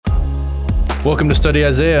Welcome to Study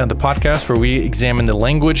Isaiah, the podcast where we examine the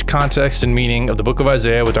language, context, and meaning of the book of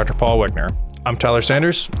Isaiah with Dr. Paul Wegner. I'm Tyler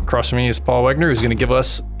Sanders. Across from me is Paul Wegner, who's going to give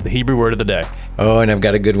us the Hebrew word of the day. Oh, and I've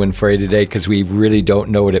got a good one for you today because we really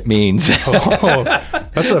don't know what it means. Oh,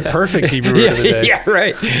 that's a perfect Hebrew word of the day. Yeah,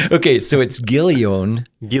 right. Okay, so it's Gilion.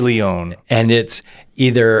 Gilion. And it's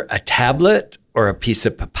either a tablet or a piece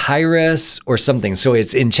of papyrus or something. So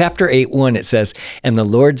it's in chapter 8:1, it says, "And the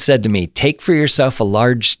Lord said to me, take for yourself a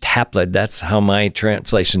large tablet," that's how my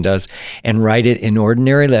translation does, "and write it in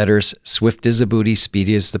ordinary letters, swift as the booty,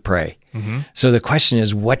 speedy as the prey." Mm-hmm. So the question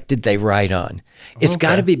is, what did they write on? It's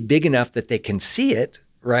got to be big enough that they can see it,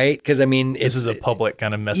 right? Because, I mean, this is a public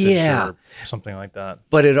kind of message or something like that.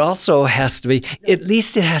 But it also has to be, at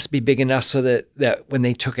least it has to be big enough so that when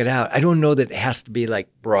they took it out, I don't know that it has to be like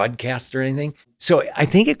broadcast or anything. So I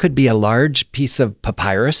think it could be a large piece of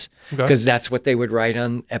papyrus because that's what they would write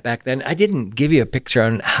on back then. I didn't give you a picture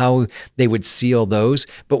on how they would seal those,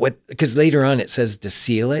 but because later on it says to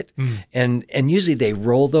seal it, and usually they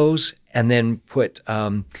roll those and then put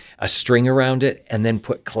a string around it and then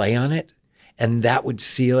put clay on it. And that would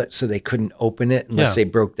seal it so they couldn't open it unless they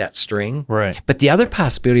broke that string. Right. But the other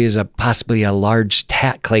possibility is possibly a large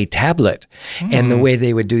clay tablet. And the way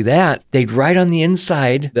they would do that, they'd write on the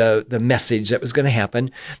inside the message that was going to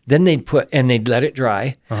happen. Then they'd they'd let it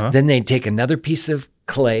dry. Then they'd take another piece of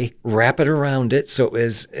clay, wrap it around it so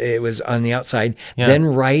it was on the outside, then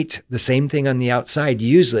write the same thing on the outside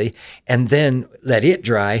usually, and then let it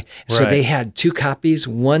dry. So they had two copies,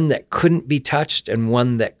 one that couldn't be touched and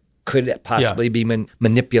one that could possibly be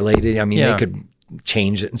manipulated. I mean, they could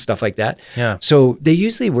change it and stuff like that. Yeah. So they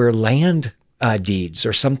usually were land deeds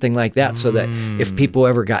or something like that, so that if people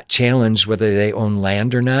ever got challenged whether they own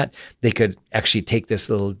land or not, they could actually take this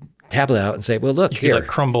little tablet out and say, well, look, you here. could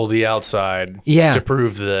crumble the outside to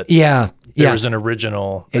prove that there was an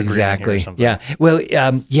original agreement here or something. Yeah. Well,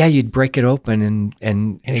 you'd break it open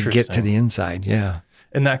and get to the inside. Yeah.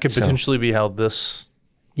 And that could potentially be how this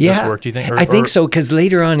work, do you think? I think so, because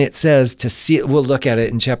later on it says to seal. We'll look at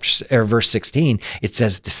it in verse 16. It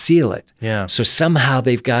says to seal it. Yeah. So somehow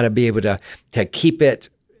they've got to be able to keep it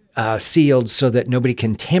sealed so that nobody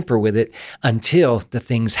can tamper with it until the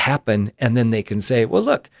things happen, and then they can say, "Well,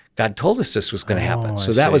 look, God told us this was going to happen."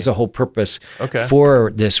 So that was the whole purpose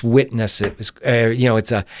for this witness. It was,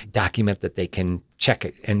 it's a document that they can check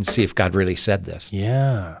it and see if God really said this.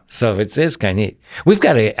 Yeah. So it is kind of neat. We've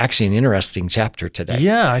got actually an interesting chapter today.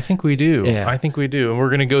 Yeah, I think we do. Yeah. I think we do. And we're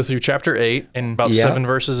going to go through chapter 8 and about 7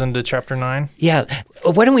 verses into chapter 9. Yeah.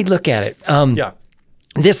 Why don't we look at it?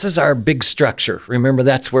 This is our big structure. Remember,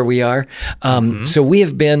 that's where we are. So we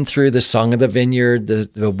have been through the Song of the Vineyard,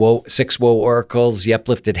 the 6 Woe Oracles, the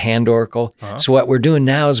Uplifted Hand Oracle. So what we're doing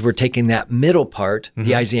now is we're taking that middle part,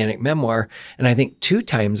 the Isaianic Memoir, and I think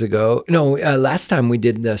last time we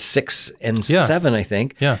did the 6 and 7, I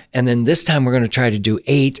think. Yeah. And then this time we're going to try to do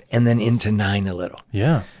 8 and then into 9 a little.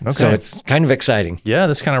 Yeah. Okay. So it's kind of exciting. Yeah,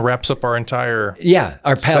 this kind of wraps up our entire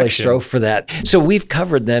our Palistrophe for that. So we've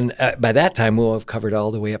covered then, by that time, we'll have covered all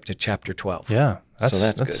the way up to chapter 12. Yeah,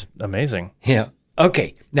 that's good. Amazing. Yeah.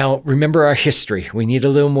 Okay. Now, remember our history. We need a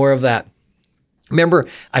little more of that. Remember,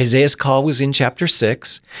 Isaiah's call was in chapter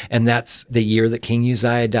 6, and that's the year that King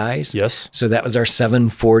Uzziah dies. Yes. So that was our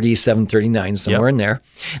 740, 739, somewhere in there.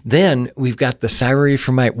 Then we've got the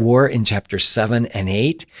Syro-Ephraimite War in chapter 7 and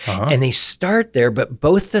 8, and they start there, but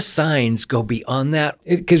both the signs go beyond that.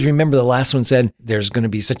 Because remember, the last one said there's going to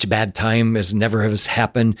be such a bad time as never has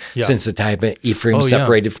happened since the time of Ephraim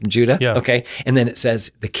separated from Judah. Yeah. Okay. And then it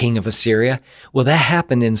says the king of Assyria. Well, that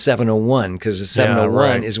happened in 701, because the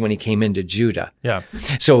 701 is when he came into Judah. Yeah.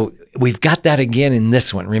 So we've got that again in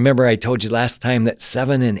this one. Remember, I told you last time that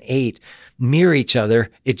 7 and 8 mirror each other.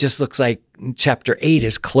 It just looks like chapter 8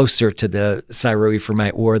 is closer to the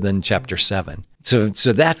Syro-Ephraimite War than chapter 7. So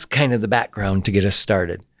that's kind of the background to get us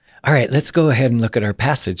started. All right, let's go ahead and look at our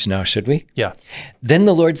passage now, should we? Yeah. Then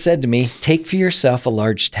the Lord said to me, take for yourself a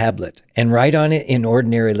large tablet and write on it in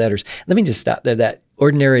ordinary letters. Let me just stop there. That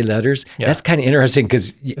ordinary letters, that's kind of interesting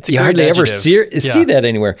because you hardly ever see that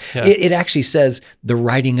anywhere. Yeah. It actually says the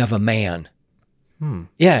writing of a man.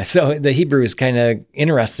 Yeah, so the Hebrew is kind of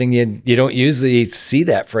interesting. You don't usually see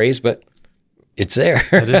that phrase, but it's there.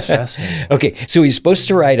 That is fascinating. Okay, so he's supposed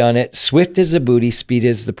to write on it, swift as the booty, speed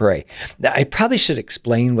as the prey. Now, I probably should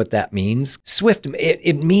explain what that means. Swift,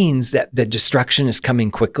 it means that the destruction is coming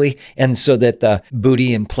quickly, and so that the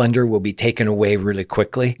booty and plunder will be taken away really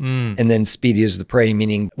quickly. And then speedy as the prey,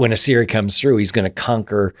 meaning when Assyria comes through, he's going to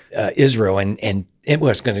conquer Israel and it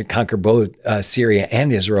was going to conquer both Syria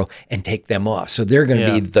and Israel and take them off. So they're going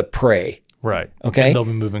to be the prey. Right. Okay. And they'll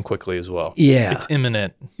be moving quickly as well. Yeah. It's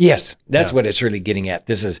imminent. Yes, that's what it's really getting at.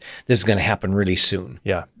 This is going to happen really soon.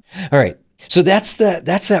 Yeah. All right. So that's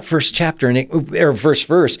that first chapter or first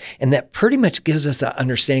verse, and that pretty much gives us an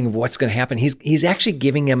understanding of what's going to happen. He's actually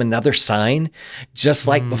giving him another sign, just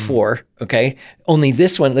like before. Okay. Only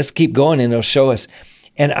this one, let's keep going, and it'll show us.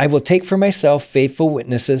 And I will take for myself faithful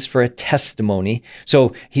witnesses for a testimony.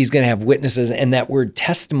 So he's going to have witnesses, and that word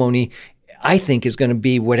testimony, I think, is going to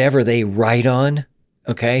be whatever they write on.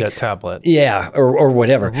 Okay. That tablet. Yeah, or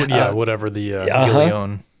whatever. Whatever the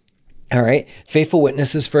Gileon. All right. Faithful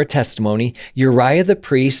witnesses for a testimony, Uriah the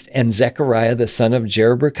priest and Zechariah the son of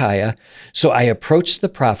Jerebekiah. So I approached the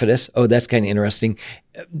prophetess. Oh, that's kind of interesting.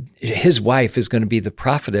 His wife is going to be the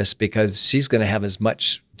prophetess because she's going to have as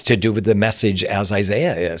much to do with the message as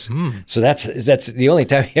Isaiah is. So that's the only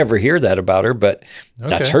time you ever hear that about her, but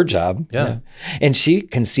that's her job. Yeah. And she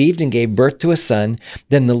conceived and gave birth to a son.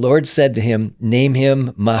 Then the Lord said to him, name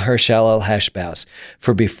him Maher-Shalal-Hash-Baz.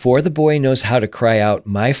 For before the boy knows how to cry out,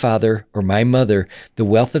 my father or my mother, the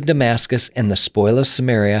wealth of Damascus and the spoil of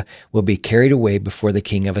Samaria will be carried away before the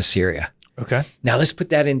king of Assyria. Okay. Now let's put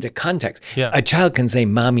that into context. Yeah. A child can say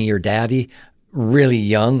mommy or daddy really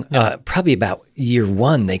young, probably about year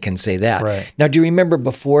 1 they can say that. Right. Now, do you remember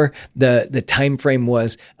before the time frame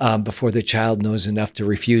was before the child knows enough to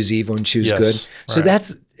refuse evil and choose good? So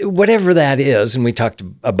that's whatever that is, and we talked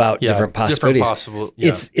about different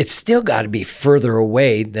possibilities. It's still got to be further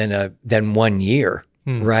away than 1 year,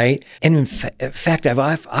 right? And in fact, I've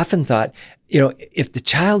often thought, if the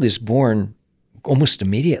child is born almost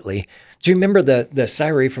immediately, do you remember the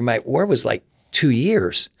Assyria-Ephraimite War was like 2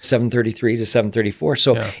 years, 733 to 734.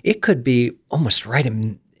 So it could be almost right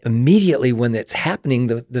immediately when it's happening,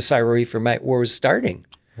 the Assyria-Ephraimite War was starting.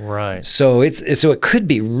 Right. So it could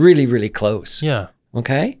be really, really close. Yeah.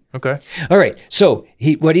 Okay. Okay. All right. So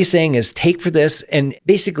what he's saying is take for this, and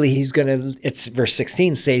basically it's verse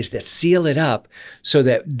 16 says to seal it up so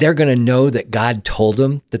that they're going to know that God told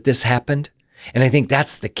them that this happened. And I think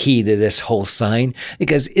that's the key to this whole sign,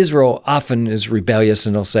 because Israel often is rebellious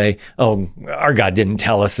and they'll say, oh, our God didn't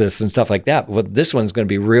tell us this and stuff like that. Well, this one's going to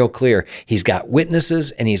be real clear. He's got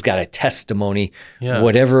witnesses and he's got a testimony,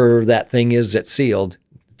 whatever that thing is that's sealed,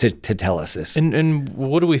 to tell us this. And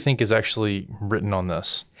what do we think is actually written on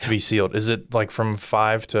this to be sealed? Is it like from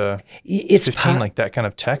 5 to 15, like that kind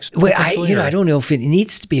of text? Well, I don't know if it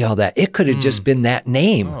needs to be all that. It could have just been that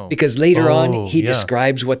name, because later on he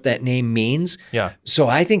describes what that name means. Yeah. So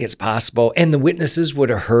I think it's possible. And the witnesses would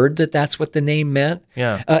have heard that that's what the name meant.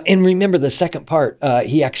 Yeah. And remember the second part,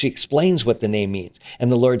 he actually explains what the name means.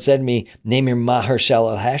 And the Lord said to me, name him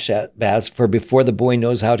Maher-Shalal-Hash-Baz, for before the boy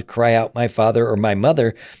knows how to cry out, my father or my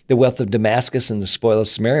mother, the wealth of Damascus and the spoil of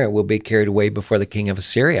Samaria will be carried away before the king of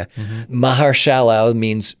Assyria. Maher-Shalal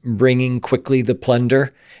means bringing quickly the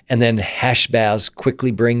plunder, and then Hash-Baz, quickly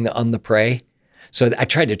bring on the prey. So I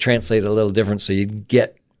tried to translate it a little different so you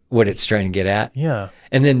get what it's trying to get at. Yeah.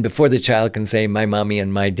 And then before the child can say, my mommy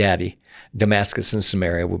and my daddy, Damascus and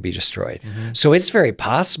Samaria will be destroyed. So it's very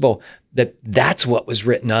possible that that's what was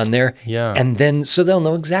written on there. Yeah. And then, so they'll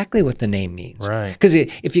know exactly what the name means. Right. Because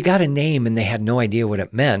if you got a name and they had no idea what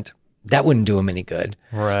it meant, that wouldn't do them any good.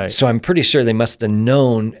 Right. So I'm pretty sure they must have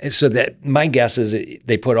known. So that my guess is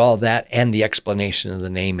they put all that and the explanation of the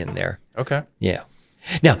name in there. Okay. Yeah.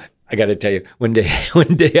 Now, I got to tell you, one day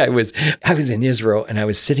I was in Israel and I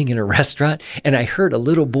was sitting in a restaurant and I heard a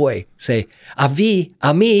little boy say, Avi,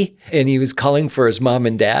 Ami, and he was calling for his mom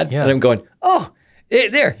and dad. Yeah. And I'm going, oh,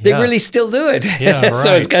 they really still do it. Yeah, right.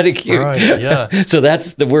 So it's kind of cute. Right, yeah. So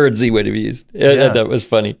that's the words he would have used. That was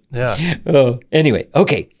funny. Yeah. Oh, anyway,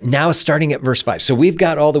 okay. Now starting at verse 5. So we've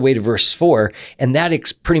got all the way to verse 4, and that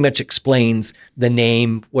pretty much explains the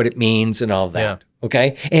name, what it means, and all that. Yeah.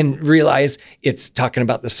 Okay? And realize it's talking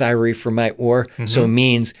about the Assyria-Ephraimite War, so it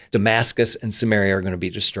means Damascus and Samaria are going to be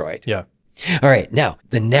destroyed. Yeah. All right, now,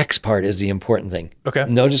 the next part is the important thing. Okay.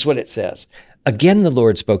 Notice what it says. Again, the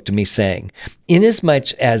Lord spoke to me, saying,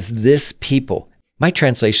 inasmuch as this people, my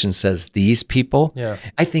translation says these people. Yeah.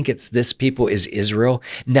 I think it's this people is Israel,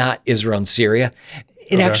 not Israel and Syria.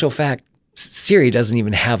 In actual fact, Syria doesn't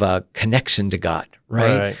even have a connection to God,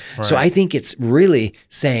 right? So I think it's really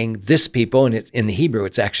saying this people, and it's in the Hebrew,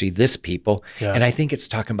 it's actually this people. Yeah. And I think it's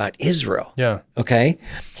talking about Israel. Yeah. Okay?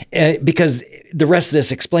 Because the rest of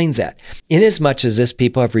this explains that. Inasmuch as this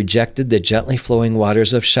people have rejected the gently flowing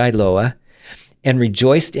waters of Shiloah and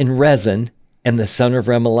rejoiced in Rezin and the son of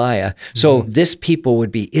Remaliah. So this people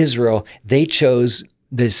would be Israel. They chose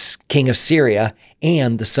this king of Syria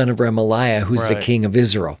and the son of Remaliah, who's the king of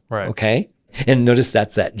Israel. Right. Okay? And notice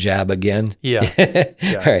that's that jab again. Yeah.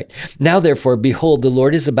 All right. Now, therefore, behold, the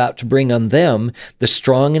Lord is about to bring on them the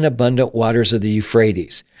strong and abundant waters of the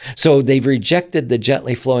Euphrates. So they've rejected the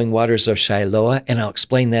gently flowing waters of Shiloah, and I'll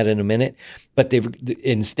explain that in a minute. But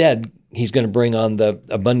instead, he's going to bring on the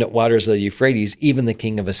abundant waters of the Euphrates, even the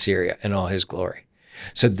king of Assyria and all his glory.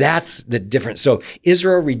 So that's the difference. So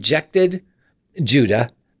Israel rejected Judah.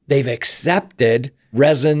 They've accepted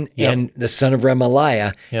Rezin and the son of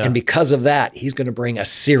Remaliah. Yeah. And because of that, he's going to bring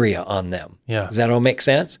Assyria on them. Yeah. Does that all make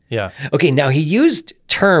sense? Yeah. Okay, now he used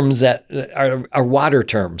terms that are water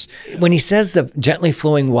terms. When he says the gently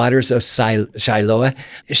flowing waters of Shiloah,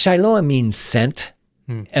 Shiloah means sent.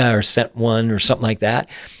 Or sent one or something like that.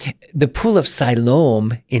 The pool of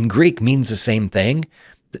Siloam in Greek means the same thing,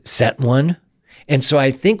 sent one. And so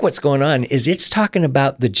I think what's going on is it's talking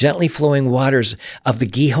about the gently flowing waters of the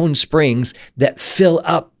Gihon springs that fill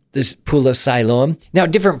up this pool of Siloam. Now,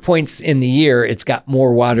 at different points in the year, it's got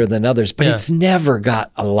more water than others, but it's never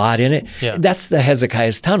got a lot in it. Yeah. That's the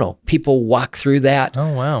Hezekiah's tunnel. People walk through that.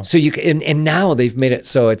 Oh, wow. So you can, and now they've made it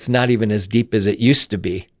so it's not even as deep as it used to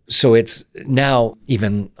be. So it's now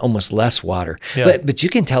even almost less water. Yeah. But you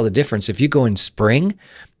can tell the difference. If you go in spring,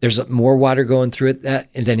 there's more water going through it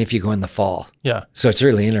than if you go in the fall. Yeah. So it's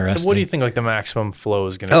really interesting. What do you think like the maximum flow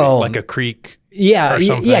is going to be? Like a creek? Yeah, or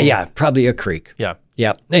something? yeah. Probably a creek. Yeah.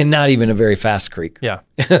 Yeah. And not even a very fast creek. Yeah.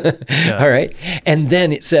 All right. And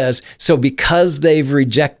then it says, so because they've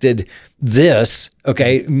rejected this,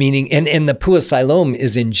 okay, meaning, and the Pool of Siloam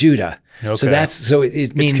is in Judah. Okay. So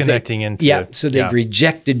it means it's connecting into. Yeah. So they've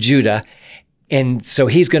rejected Judah. And so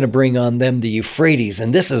he's going to bring on them the Euphrates.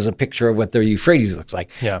 And this is a picture of what the Euphrates looks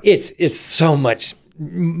like. Yeah. It's so much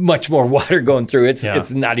more water going through.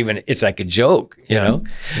 It's not even, it's like a joke, you know?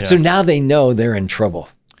 Yeah. So now they know they're in trouble.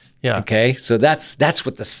 Yeah. Okay. So that's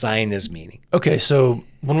what the sign is meaning. Okay. So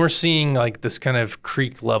when we're seeing like this kind of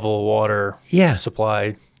creek level water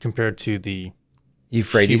supply compared to the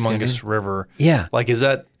Euphrates humongous river. Yeah. Like, is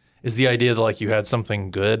the idea that like you had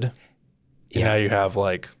something good and now you have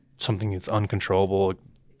like something that's uncontrollable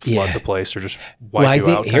flood the place or just wipe you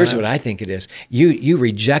out? Here's what I think it is. You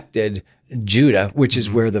rejected Judah, which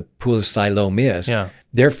is where the Pool of Siloam is. Yeah.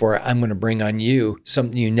 Therefore, I'm going to bring on you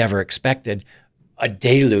something you never expected, a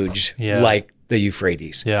deluge like the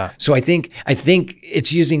Euphrates. Yeah. So I think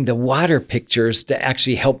it's using the water pictures to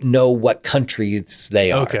actually help know what countries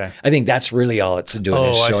they are. Okay. I think that's really all it's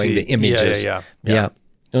doing is showing the images. Yeah.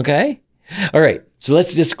 Okay. All right. So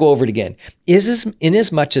let's just go over it again.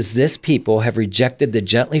 Inasmuch as this people have rejected the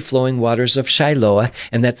gently flowing waters of Shiloah,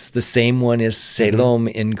 and that's the same one as Siloam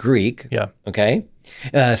in Greek. Yeah. Okay.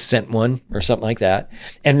 Sent one or something like that,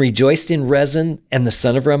 and rejoiced in Rezin and the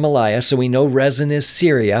son of Remaliah. So we know Rezin is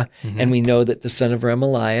Syria, and we know that the son of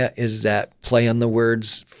Remaliah is that play on the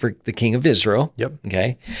words for the king of Israel. Yep.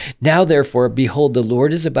 Okay. Now, therefore, behold, the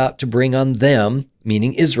Lord is about to bring on them,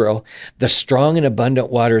 meaning Israel, the strong and abundant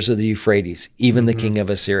waters of the Euphrates, even the king of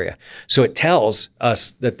Assyria. So it tells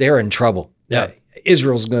us that they're in trouble. Yeah.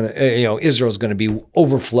 Israel's going to be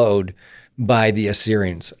overflowed by the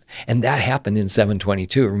Assyrians. And that happened in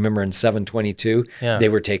 722. Remember in 722, they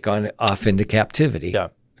were taken off into captivity. Yeah.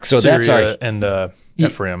 So Syria that's our and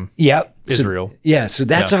Ephraim. Yeah. Israel. So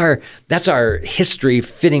that's our history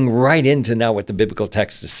fitting right into now what the biblical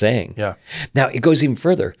text is saying. Yeah. Now it goes even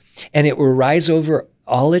further. And it will rise over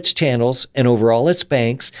all its channels and over all its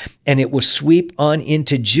banks, and it will sweep on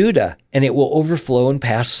into Judah, and it will overflow and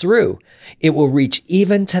pass through. It will reach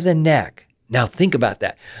even to the neck. Now think about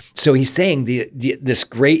that. So he's saying this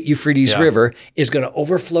great Euphrates River is going to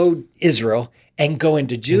overflow Israel and go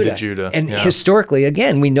into Judah. And historically,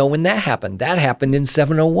 again, we know when that happened. That happened in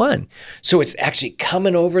 701. So it's actually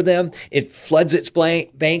coming over them. It floods its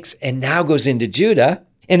banks and now goes into Judah.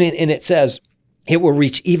 And it says, it will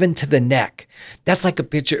reach even to the neck. That's like a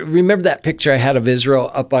picture. Remember that picture I had of Israel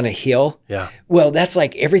up on a hill? Yeah. Well, that's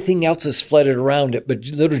like everything else is flooded around it, but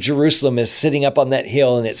little Jerusalem is sitting up on that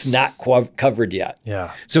hill and it's not covered yet.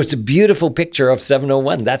 Yeah. So it's a beautiful picture of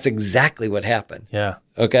 701. That's exactly what happened. Yeah.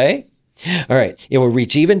 Okay? All right. It will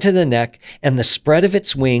reach even to the neck, and the spread of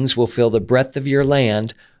its wings will fill the breadth of your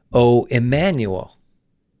land, O Emmanuel.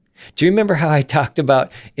 Do you remember how I talked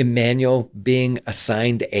about Emmanuel being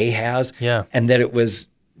assigned to Ahaz? Yeah. And that it was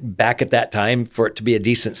back at that time for it to be a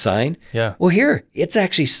decent sign? Yeah. Well, here, it's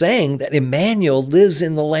actually saying that Emmanuel lives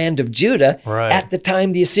in the land of Judah at the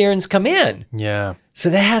time the Assyrians come in. Yeah.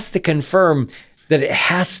 So that has to confirm that it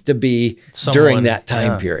has to be during that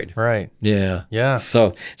time period. Right. Yeah. Yeah.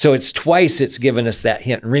 So it's twice it's given us that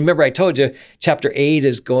hint. And remember, I told you chapter 8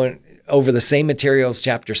 is going over the same material as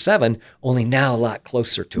chapter 7, only now a lot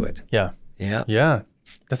closer to it. Yeah. Yeah. Yeah.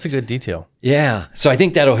 That's a good detail. Yeah. So I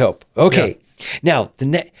think that'll help. Okay. Yeah. Now,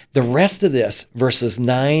 the rest of this, verses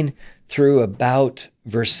 9 through about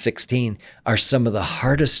verse 16, are some of the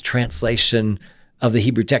hardest translation of the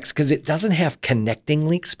Hebrew text because it doesn't have connecting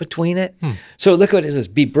links between it. So look what it says.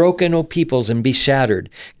 Be broken, O peoples, and be shattered.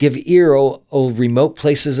 Give ear, O remote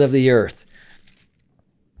places of the earth.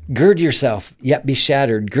 Gird yourself, yet be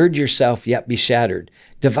shattered. Gird yourself, yet be shattered.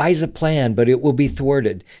 Devise a plan, but it will be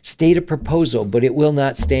thwarted. State a proposal, but it will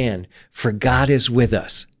not stand. For God is with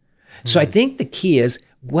us. So I think the key is,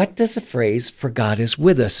 what does the phrase "for God is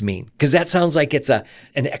with us" mean? Because that sounds like it's an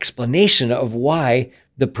explanation of why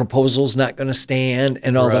the proposal's not going to stand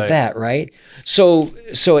and all of that, right? So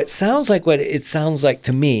it sounds like what it sounds like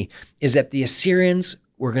to me is that the Assyrians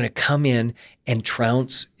were going to come in and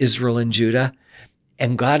trounce Israel and Judah.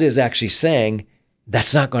 And God is actually saying,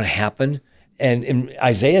 that's not going to happen. And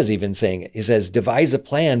Isaiah's even saying it. He says, devise a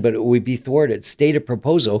plan, but it will be thwarted. State a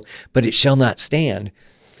proposal, but it shall not stand.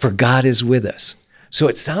 For God is with us. So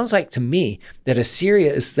it sounds like to me that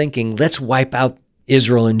Assyria is thinking, let's wipe out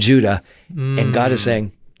Israel and Judah. And God is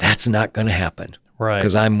saying, that's not going to happen. Right.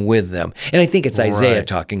 Because I'm with them. And I think it's Isaiah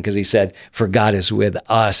talking because he said, for God is with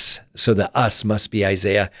us. So the us must be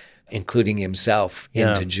Isaiah, including himself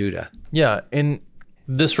into Judah. Yeah. And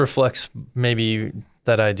this reflects maybe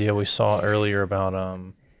that idea we saw earlier about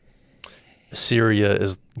Assyria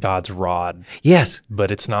is God's rod. Yes.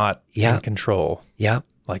 But it's not in control. Yeah.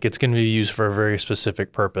 Like it's going to be used for a very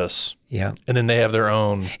specific purpose. Yeah. And then they have their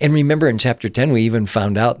own. And remember in chapter 10, we even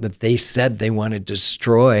found out that they said they want to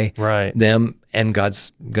destroy them, and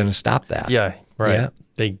God's going to stop that. Yeah, right. Yeah.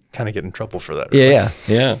 They kind of get in trouble for that. Really.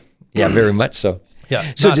 Yeah, very much so.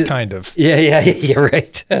 Yeah, so kind of. Yeah, you're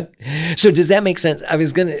right. So does that make sense? I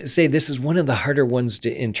was going to say this is one of the harder ones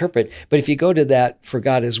to interpret, but if you go to that, for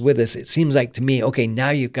God is with us, it seems like to me, okay,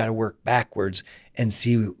 now you've got to work backwards and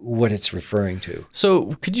see what it's referring to.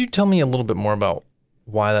 So could you tell me a little bit more about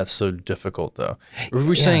why that's so difficult, though? Were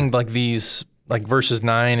we saying like these, like verses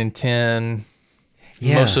 9 and 10,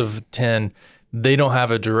 most of 10, they don't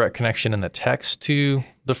have a direct connection in the text to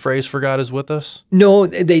the phrase "for God is with us"? No,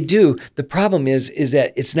 they do. The problem is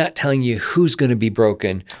that it's not telling you who's going to be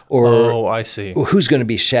broken or I see. Who's going to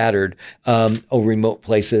be shattered. Remote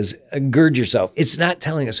places, gird yourself. It's not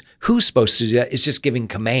telling us who's supposed to do that. It's just giving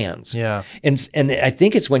commands. Yeah. And I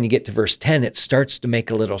think it's when you get to verse 10, it starts to make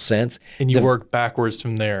a little sense. And you work backwards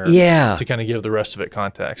from there. Yeah. To kind of give the rest of it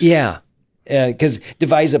context. Yeah. Because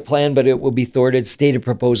devise a plan, but it will be thwarted. State a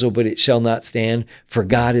proposal, but it shall not stand. For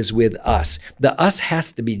God is with us. The us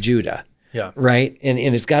has to be Judah. Yeah. Right? And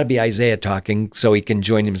it's got to be Isaiah talking so he can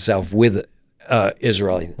join himself with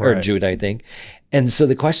Israel or Judah, I think. And so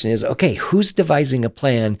the question is, okay, who's devising a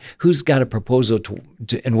plan? Who's got a proposal to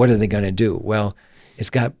and what are they going to do? Well, it's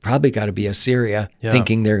probably got to be Assyria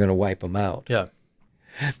thinking they're going to wipe them out. Yeah.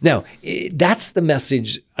 Now, that's the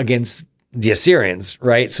message against the Assyrians,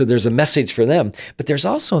 right? So there's a message for them, but there's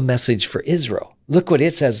also a message for Israel. Look what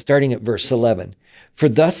it says starting at verse 11. For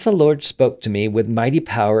thus the Lord spoke to me with mighty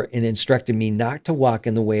power and instructed me not to walk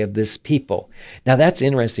in the way of this people. Now that's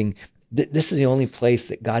interesting. This is the only place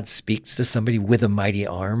that God speaks to somebody with a mighty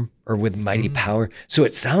arm or with mighty power. So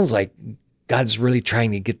it sounds like God's really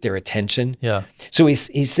trying to get their attention. Yeah. So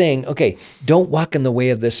he's saying, okay, don't walk in the way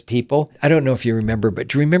of this people. I don't know if you remember, but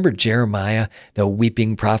do you remember Jeremiah, the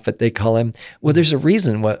weeping prophet, they call him? Well, there's a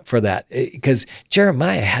reason for that, because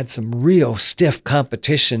Jeremiah had some real stiff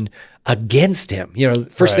competition against him.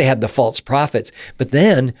 First they had the false prophets, but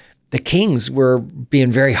then the kings were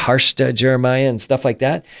being very harsh to Jeremiah and stuff like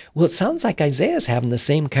that. Well, it sounds like Isaiah's having the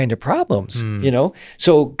same kind of problems,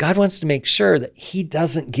 So God wants to make sure that he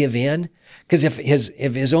doesn't give in. Because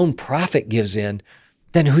if his own prophet gives in,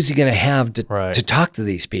 then who's he going to have to talk to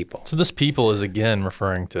these people? So this people is again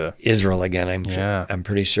referring to Israel again. I'm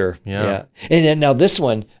pretty sure. Yeah. And then now this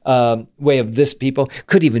one way of this people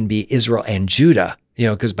could even be Israel and Judah.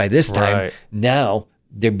 Because by this time now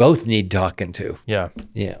they both need talking to. Yeah.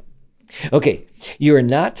 Yeah. Okay. You are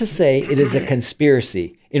not to say it is a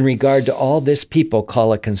conspiracy in regard to all this people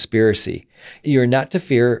call a conspiracy. You are not to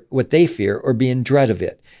fear what they fear or be in dread of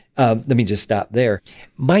it. Let me just stop there.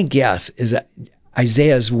 My guess is that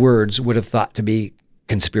Isaiah's words would have thought to be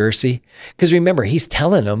conspiracy. Because remember, he's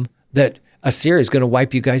telling them that Assyria is going to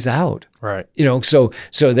wipe you guys out. Right. So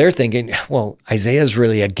they're thinking, well, Isaiah's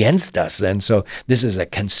really against us then. So this is a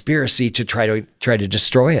conspiracy to try to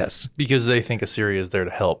destroy us. Because they think Assyria is there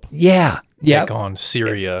to help. Yeah. Take on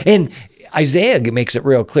Syria. And Isaiah makes it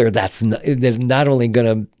real clear there's not only going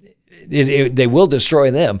to They will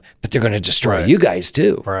destroy them, but they're going to destroy you guys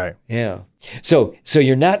too. Right. Yeah. So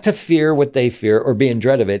you're not to fear what they fear or be in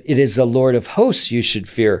dread of it. It is the Lord of hosts you should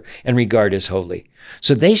fear and regard as holy.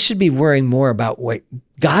 So they should be worrying more about what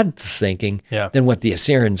God's thinking than what the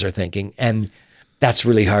Assyrians are thinking. And that's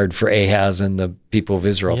really hard for Ahaz and the people of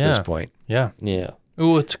Israel at this point. Yeah. Yeah.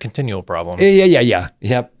 Oh, it's a continual problem. Yeah.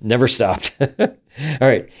 Yep. Never stopped. All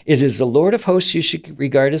right. It is the Lord of hosts you should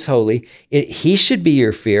regard as holy. He should be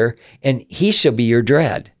your fear, and he shall be your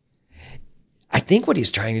dread. I think what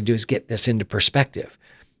he's trying to do is get this into perspective.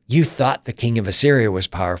 You thought the king of Assyria was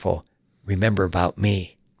powerful. Remember about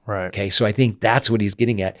me. Right. Okay. So I think that's what he's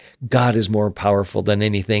getting at. God is more powerful than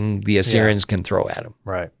anything the Assyrians can throw at him.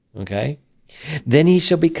 Right. Okay. Then he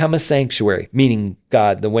shall become a sanctuary, meaning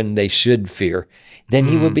God, the one they should fear. Then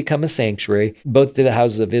he will become a sanctuary, both to the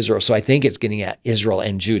houses of Israel. So I think it's getting at Israel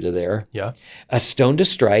and Judah there. Yeah. A stone to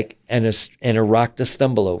strike and a rock to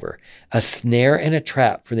stumble over, a snare and a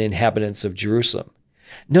trap for the inhabitants of Jerusalem.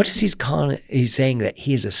 Notice he's saying that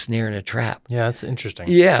he is a snare and a trap. Yeah, that's interesting.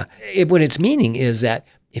 Yeah. What its meaning is that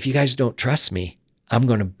if you guys don't trust me, I'm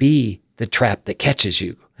going to be the trap that catches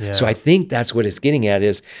you. Yeah. So I think that's what it's getting at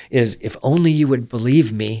is if only you would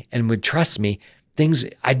believe me and would trust me,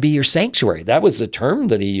 I'd be your sanctuary. That was the term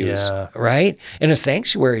that he used, right? And a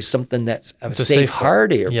sanctuary is something that's a safe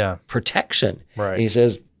hardy or protection. Right. And he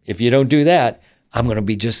says, if you don't do that, I'm going to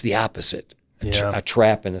be just the opposite, a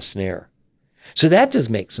trap and a snare. So that does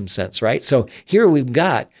make some sense, right? So here we've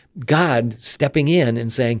got God stepping in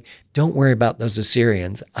and saying, don't worry about those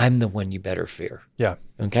Assyrians. I'm the one you better fear. Yeah.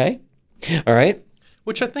 Okay? All right?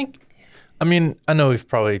 Which I know we've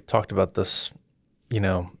probably talked about this,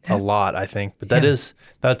 a lot, I think, but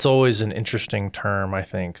that's always an interesting term, I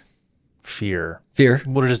think. Fear.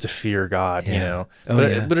 What it is to fear God,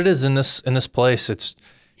 But it is in this place, it's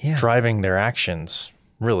driving their actions,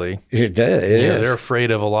 really. It is. They're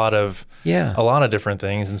afraid of a lot of different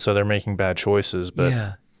things, and so they're making bad choices.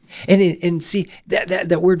 But And see,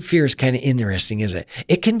 that word fear is kind of interesting, isn't it?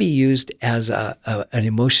 It can be used as an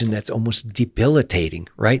emotion that's almost debilitating,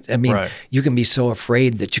 right? I mean, you can be so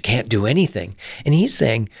afraid that you can't do anything. And he's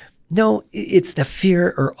saying, no, it's the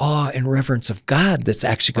fear or awe and reverence of God that's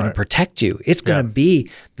actually going to protect you. It's going to be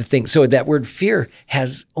the thing. So that word fear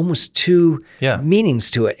has almost two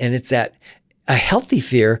meanings to it. And it's that a healthy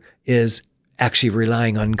fear is actually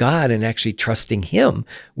relying on God and actually trusting him,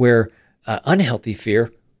 where unhealthy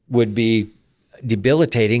fear would be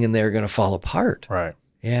debilitating and they're going to fall apart. Right.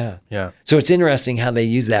 Yeah. Yeah. So it's interesting how they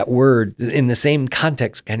use that word in the same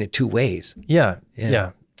context, kind of two ways. Yeah.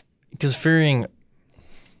 Because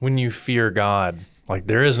when you fear God, like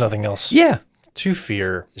there is nothing else to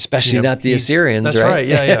fear. Especially not the Assyrians, that's right?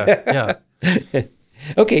 Yeah.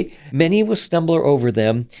 Okay. Many will stumble over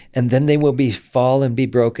them, and then they will fall and be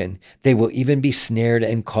broken. They will even be snared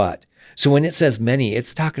and caught. So when it says many,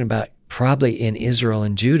 it's talking about probably in Israel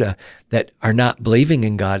and Judah that are not believing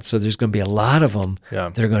in God. So there's going to be a lot of them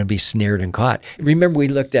that are going to be snared and caught. Remember, we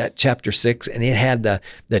looked at chapter 6 and it had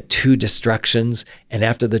the two destructions. And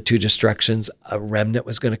after the two destructions, a remnant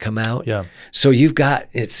was going to come out. Yeah. So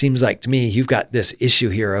it seems like to me, you've got this issue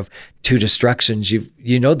here of two destructions.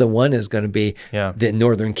 The one is going to be the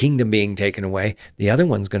northern kingdom being taken away. The other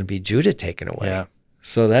one's going to be Judah taken away. Yeah.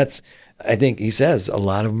 So I think he says a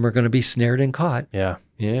lot of them are going to be snared and caught. Yeah.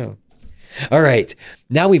 Yeah. All right.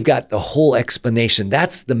 Now we've got the whole explanation.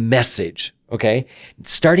 That's the message. Okay.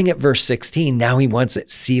 Starting at verse 16, now he wants it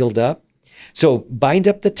sealed up. So bind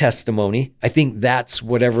up the testimony. I think that's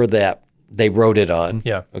whatever that they wrote it on.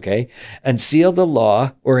 Yeah. Okay. And seal the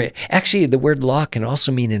law, or actually the word law can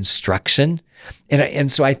also mean instruction. And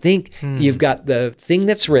so I think you've got the thing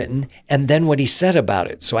that's written and then what he said about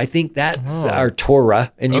it. So I think that's our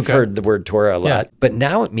Torah, and you've heard the word Torah a lot, but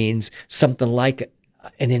now it means something like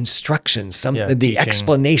an instruction, the teaching.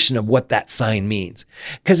 Explanation of what that sign means.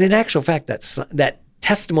 Because in actual fact, that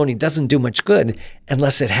testimony doesn't do much good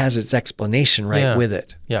unless it has its explanation with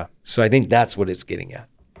it. Yeah. So I think that's what it's getting at.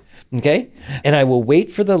 Okay? And I will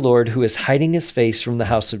wait for the Lord who is hiding his face from the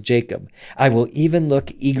house of Jacob. I will even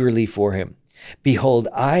look eagerly for him. Behold,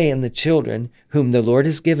 I and the children whom the Lord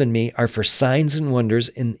has given me are for signs and wonders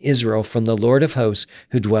in Israel from the Lord of hosts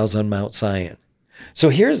who dwells on Mount Zion. So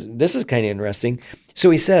this is kind of interesting.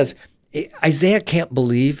 So he says, Isaiah can't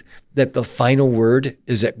believe that the final word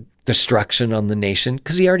is at destruction on the nation,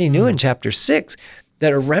 because he already knew in chapter 6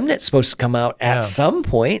 that a remnant's supposed to come out at some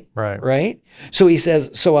point, right? So he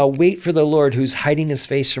says, so I'll wait for the Lord who's hiding his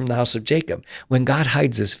face from the house of Jacob. When God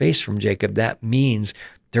hides his face from Jacob, that means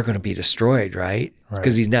they're going to be destroyed, right?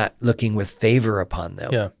 Because he's not looking with favor upon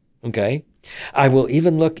them. Yeah. Okay? I will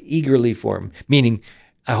even look eagerly for him, meaning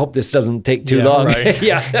I hope this doesn't take too Yeah, long. right.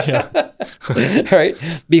 Yeah. All right.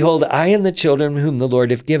 Behold, I and the children whom the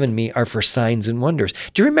Lord hath given me are for signs and wonders.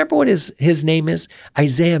 Do you remember what his name is?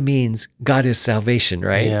 Isaiah means God is salvation,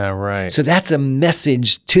 right? Yeah, right. So that's a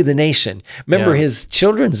message to the nation. Remember his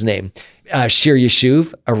children's name. Shir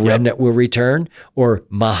Yeshuv, a remnant will return, or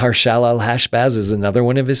Maher-Shalal-Hash-Baz is another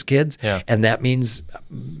one of his kids. Yeah. And that means,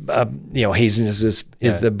 haziness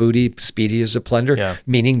is the booty, speedy is the plunder,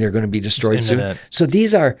 meaning they're going to be destroyed soon. So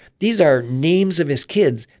these are names of his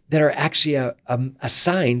kids that are actually a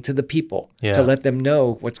sign to the people to let them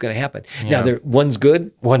know what's going to happen. Yeah. Now, one's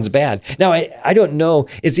good, one's bad. Now, I don't know.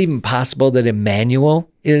 It's even possible that Emmanuel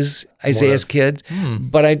is Isaiah's kid,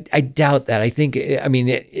 but I doubt that. I think,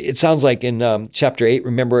 it sounds like in chapter 8,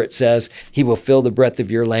 remember it says, he will fill the breadth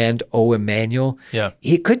of your land, O Emmanuel. Yeah.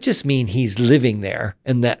 It could just mean he's living there,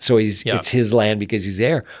 and it's his land because he's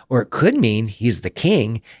there. Or it could mean he's the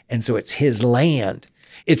king, and so it's his land.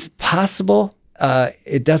 It's possible.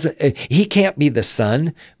 It doesn't. He can't be the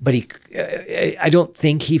son, but I don't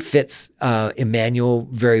think he fits Emmanuel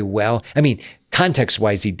very well. I mean,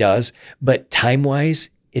 context-wise, he does, but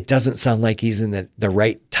time-wise, it doesn't sound like he's in the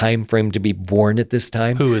right time frame to be born at this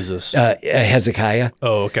time. Who is this? Hezekiah.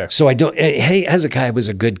 Oh, okay. So Hezekiah was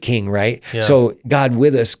a good king, right? Yeah. So God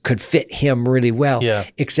with us could fit him really well. Yeah.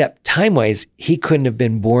 Except time-wise, he couldn't have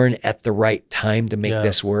been born at the right time to make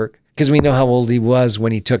this work. Because we know how old he was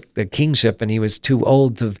when he took the kingship, and he was too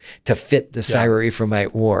old to fit the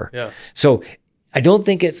Syro-Ephraimite war. Yeah. So I don't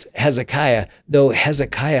think it's Hezekiah, though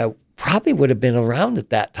Hezekiah probably would have been around at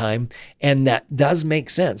that time, and that does make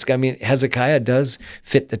sense. I mean, Hezekiah does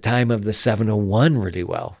fit the time of the 701 really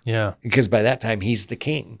well. Yeah. Because by that time, he's the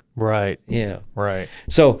king. Right. Yeah. Right.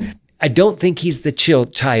 So I don't think he's the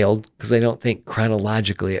child, because I don't think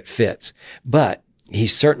chronologically it fits. But he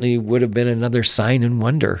certainly would have been another sign and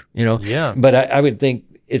wonder, Yeah. But I would think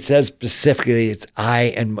it says specifically, it's I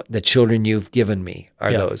and the children you've given me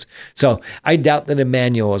are those. So I doubt that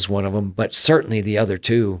Emmanuel is one of them, but certainly the other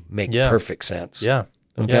two make perfect sense. Yeah.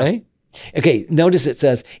 Okay? Yeah. Okay, notice it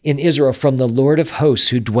says, in Israel, from the Lord of hosts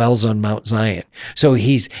who dwells on Mount Zion. So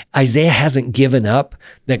Isaiah hasn't given up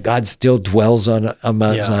that God still dwells on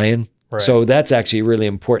Mount Zion. Right. So that's actually really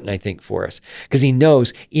important, I think, for us. Because he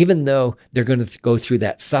knows, even though they're going to go through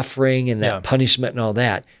that suffering and that punishment and all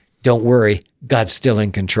that, don't worry, God's still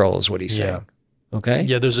in control is what he's saying. Okay?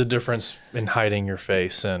 Yeah, there's a difference in hiding your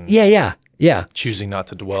face and choosing not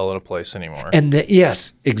to dwell at a place anymore. And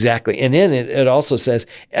yes, exactly. And then it also says,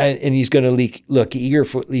 and he's going to look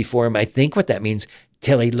eagerly for him. I think what that means,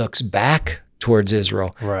 till he looks back towards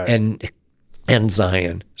Israel and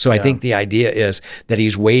Zion. So I think the idea is that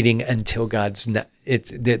he's waiting until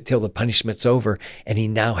till the punishment's over, and he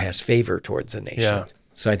now has favor towards the nation. Yeah.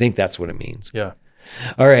 So I think that's what it means. Yeah.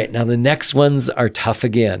 All right. Now the next ones are tough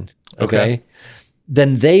again. Okay.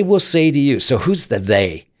 Then they will say to you. So who's the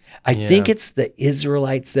they? I think it's the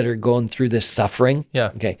Israelites that are going through this suffering.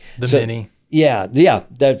 Yeah. Okay. Many. Yeah,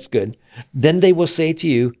 that's good. Then they will say to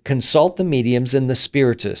you, consult the mediums and the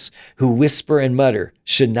spiritists who whisper and mutter.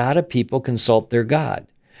 Should not a people consult their God?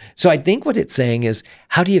 So I think what it's saying is,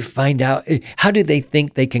 how do you find out? How do they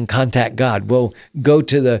think they can contact God? Well, go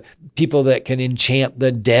to the people that can enchant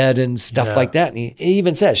the dead and stuff like that. And he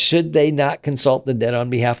even says, should they not consult the dead on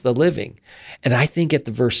behalf of the living? And I think at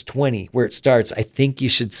the verse 20 where it starts, I think you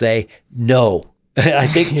should say no. I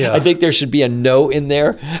think there should be a no in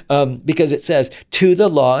there because it says to the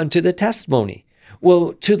law and to the testimony.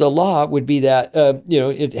 Well, to the law would be that,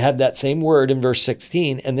 it had that same word in verse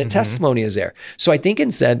 16, and the testimony is there. So I think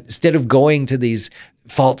instead of going to these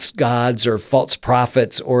false gods or false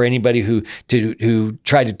prophets or anybody who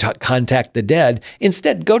try to contact the dead,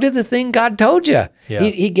 instead go to the thing God told you. Yeah.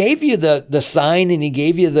 He gave you the sign and he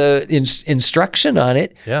gave you the instruction on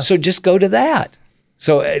it. Yeah. So just go to that.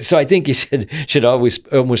 So I think you should always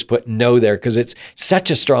almost put no there because it's such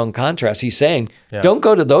a strong contrast. He's saying, don't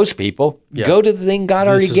go to those people. Yeah. Go to the thing God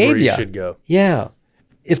already gave you. This is where you should go. Yeah.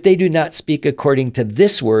 If they do not speak according to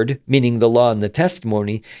this word, meaning the law and the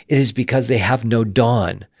testimony, it is because they have no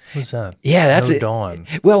dawn. What's that? Yeah, that's no it. Dawn.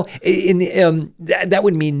 Well, that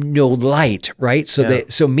would mean no light, right?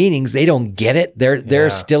 So meanings they don't get it. They're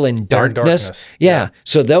still in darkness. Yeah.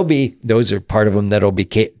 So those are part of them that'll be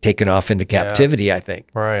taken off into captivity. I think.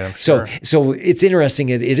 Right. I'm sure. So it's interesting.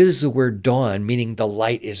 It is the word dawn, meaning the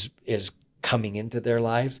light is coming into their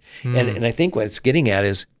lives, and I think what it's getting at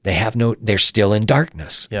is they're still in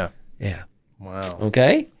darkness. Yeah. Yeah. Wow.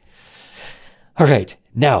 Okay. All right.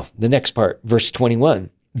 Now the next part, verse 21.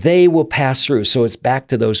 they will pass through. So it's back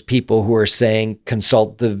to those people who are saying,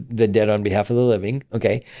 consult the dead on behalf of the living.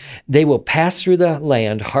 Okay. They will pass through the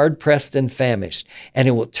land hard pressed and famished. And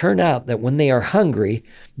it will turn out that when they are hungry,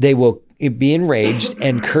 they will be enraged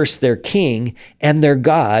and curse their king and their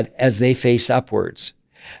God as they face upwards.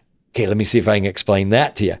 Okay. Let me see if I can explain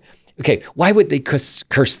that to you. Okay, why would they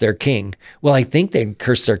curse their king? Well, I think they'd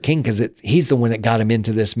curse their king because he's the one that got him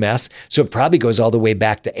into this mess. So it probably goes all the way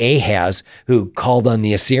back to Ahaz, who called on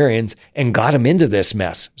the Assyrians and got him into this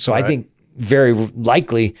mess. So I think very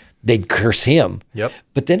likely they'd curse him. Yep.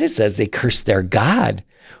 But then it says they cursed their God.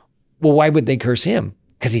 Well, why would they curse him?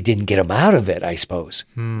 Because he didn't get them out of it, I suppose,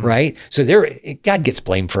 right? So God gets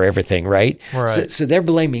blamed for everything, right? So they're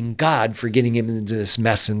blaming God for getting him into this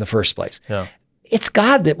mess in the first place. Yeah. It's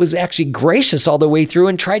God that was actually gracious all the way through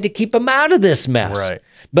and tried to keep them out of this mess. Right.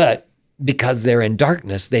 But because they're in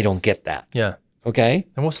darkness, they don't get that. Yeah. Okay?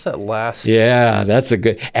 And what's that last? Yeah, that's a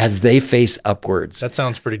good, as they face upwards. That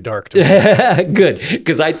sounds pretty dark to me. Good,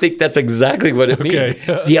 because I think that's exactly what it means.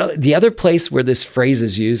 The other place where this phrase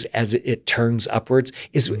is used as it turns upwards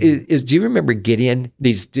is do you remember Gideon?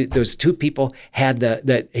 Those two people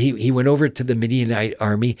had he went over to the Midianite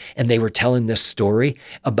army and they were telling this story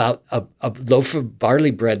about a loaf of barley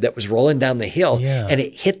bread that was rolling down the hill and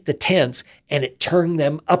it hit the tents and it turned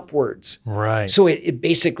them upwards. Right. So it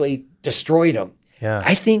basically destroyed them. Yeah.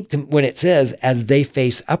 I think when it says as they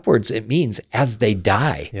face upwards, it means as they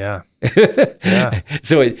die. Yeah. Yeah.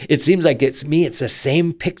 So it seems like it's the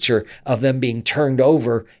same picture of them being turned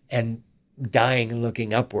over and dying and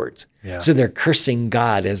looking upwards. Yeah. So they're cursing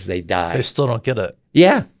God as they die. They still don't get it.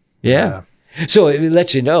 Yeah. So it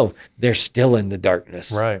lets you know they're still in the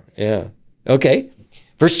darkness. Right. Yeah. Okay.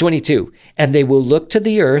 Verse 22, and they will look to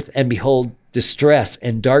the earth and behold distress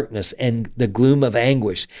and darkness and the gloom of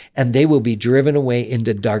anguish, and they will be driven away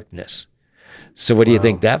into darkness. So what do you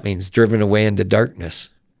think that means, driven away into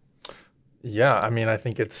darkness? Yeah, I mean, I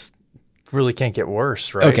think it's really can't get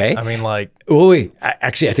worse, right? Okay. I mean, like...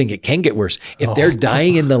 Actually, I think it can get worse. If they're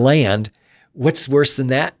dying in the land, what's worse than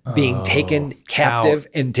that? Being taken captive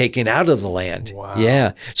and taken out of the land. Wow.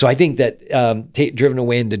 Yeah. So I think that driven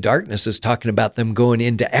away into darkness is talking about them going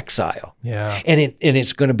into exile. Yeah. And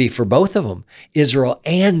it's going to be for both of them, Israel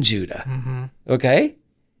and Judah. Mm-hmm. Okay?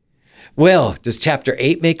 Well, does chapter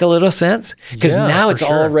 8 make a little sense? Because now it's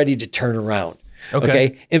all ready to turn around.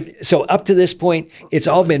 Okay. So up to this point, it's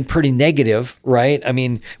all been pretty negative, right? I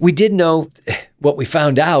mean, we did know what we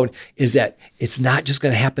found out is that it's not just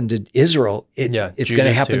going to happen to Israel. It's going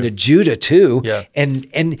to happen to Judah too. Yeah.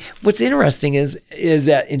 And what's interesting is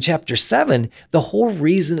that in chapter 7, the whole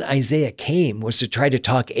reason Isaiah came was to try to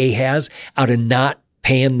talk Ahaz out of not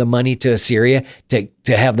paying the money to Assyria to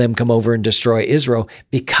have them come over and destroy Israel,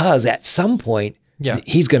 because at some point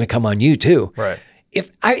he's going to come on you too. Right.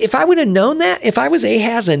 If I would have known that, if I was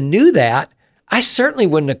Ahaz and knew that, I certainly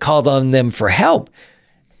wouldn't have called on them for help.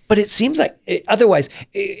 But it seems like otherwise,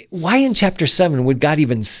 why in chapter 7 would God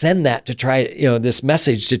even send that to try, this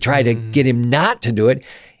message to try to get him not to do it?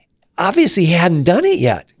 Obviously, he hadn't done it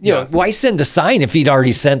yet. Why send a sign if he'd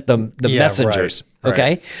already sent the messengers? Right.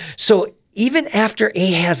 Okay. So even after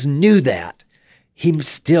Ahaz knew that, he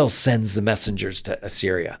still sends the messengers to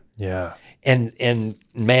Assyria. Yeah. And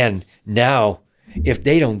man, now, if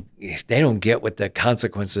they don't get what the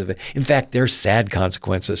consequences of it, in fact, there's sad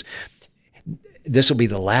consequences. This will be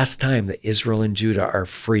the last time that Israel and Judah are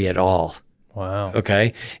free at all. Wow.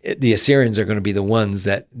 Okay. The Assyrians are going to be the ones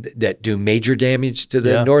that do major damage to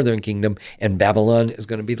the northern kingdom, and Babylon is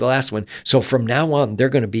going to be the last one. So from now on, they're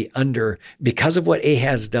going to be under, because of what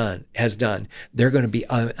Ahaz has done, they're going to be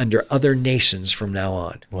under other nations from now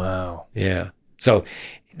on. Wow. Yeah. So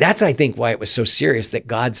that's, I think, why it was so serious that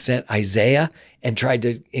God sent Isaiah and tried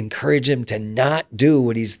to encourage him to not do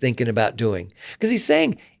what he's thinking about doing. Because he's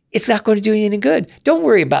saying, it's not going to do you any good. Don't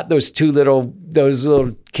worry about those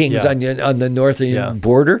little kings on the northern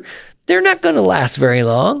border. They're not going to last very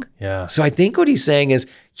long. Yeah. So I think what he's saying is,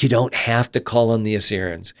 you don't have to call on the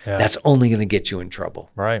Assyrians. Yeah. That's only going to get you in trouble.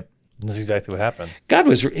 Right. That's exactly what happened. God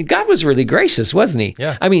was really gracious, wasn't he?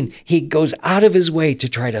 Yeah. I mean, he goes out of his way to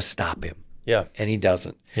try to stop him. Yeah. And he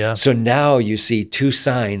doesn't. Yeah. So now you see two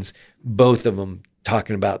signs, both of them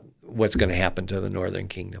talking about what's going to happen to the northern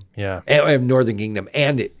kingdom. Yeah. Northern kingdom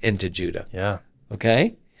and into Judah. Yeah.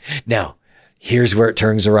 Okay? Now, here's where it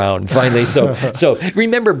turns around finally. So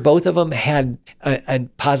remember, both of them had a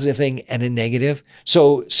positive thing and a negative.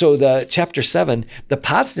 So the chapter 7, the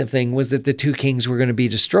positive thing was that the two kings were going to be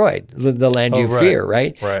destroyed, the land you fear,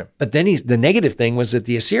 right? Right. But then the negative thing was that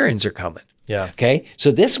the Assyrians are coming. Yeah. Okay.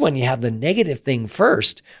 So this one, you have the negative thing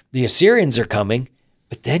first. The Assyrians are coming,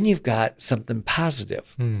 But then you've got something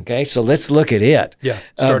positive. Okay, so let's look at it. Yeah,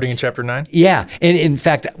 starting in chapter 9. Yeah, and in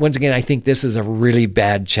fact, once again, I think this is a really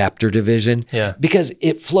bad chapter division. Yeah, because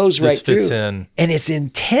it flows right through. This fits in. And it's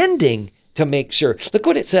intending to make sure. Look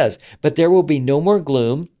what it says. But there will be no more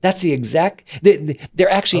gloom. That's the exact. They're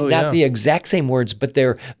actually not the exact same words, but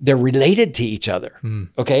they're related to each other.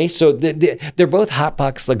 Okay, so they're both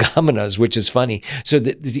hotbox legomenas, which is funny. So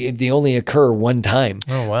they only occur one time.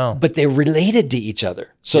 Oh wow! But they're related to each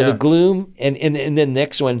other. So the gloom, and then the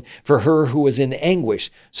next one for her who was in anguish.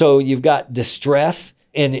 So you've got distress.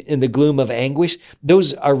 And in the gloom of anguish,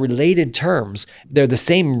 those are related terms. They're the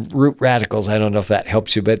same root radicals. I don't know if that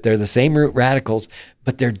helps you, but they're the same root radicals,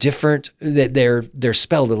 but they're different. They're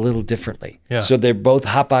spelled a little differently. Yeah. So they're both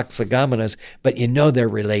hotbox legomenas, but they're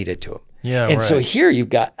related to them. Yeah, and so here you've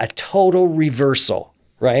got a total reversal,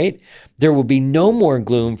 right? There will be no more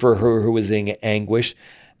gloom for her who was in anguish.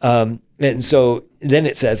 And so then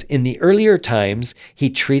it says, in the earlier times, he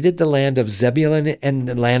treated the land of Zebulun and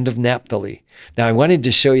the land of Naphtali. Now, I wanted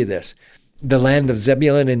to show you this. The land of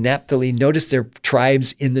Zebulun and Naphtali, notice they're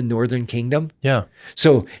tribes in the northern kingdom. Yeah.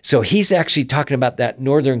 So he's actually talking about that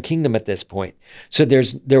northern kingdom at this point. So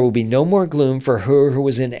there will be no more gloom for her who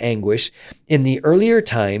was in anguish. In the earlier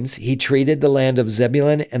times, he treated the land of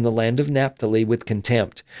Zebulun and the land of Naphtali with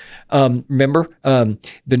contempt. Remember, the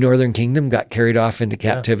northern kingdom got carried off into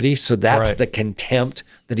captivity. So that's the contempt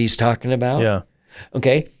that he's talking about. Yeah.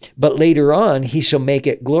 Okay. But later on, he shall make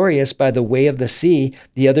it glorious by the way of the sea,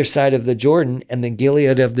 the other side of the Jordan, and the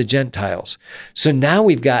Gilead of the Gentiles. So now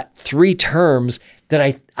we've got three terms that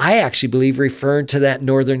I actually believe refer to that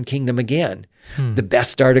northern kingdom again. The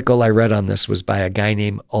best article I read on this was by a guy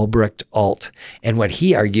named Albrecht Alt. And what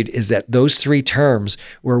he argued is that those three terms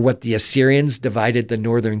were what the Assyrians divided the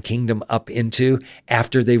northern kingdom up into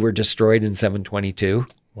after they were destroyed in 722.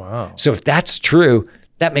 Wow. So if that's true,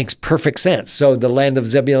 that makes perfect sense. So the land of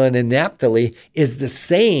Zebulun and Naphtali is the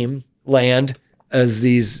same land as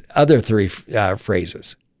these other three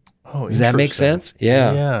phrases. Oh, does that make sense?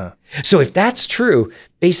 Yeah. Yeah. So if that's true,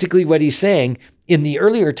 basically what he's saying, in the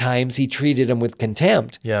earlier times, he treated them with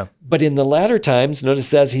contempt. Yeah. But in the latter times, notice it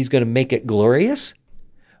says he's going to make it glorious.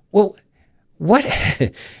 Well, what?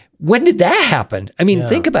 When did that happen? I mean,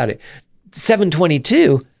 think about it.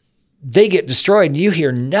 722, they get destroyed, and you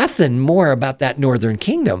hear nothing more about that northern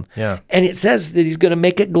kingdom. Yeah. And it says that he's going to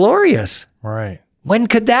make it glorious. Right. When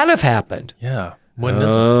could that have happened? Yeah. When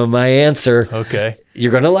does it? My answer. Okay.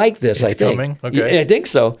 You're going to like this, It's I think. coming? Okay. Yeah, I think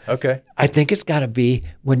so. Okay. I think it's got to be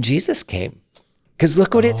when Jesus came. Because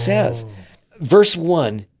look what it says. Verse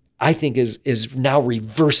 1, I think, is now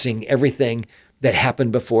reversing everything that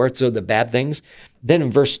happened before, so the bad things. Then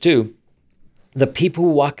in verse 2, the people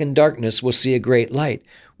who walk in darkness will see a great light.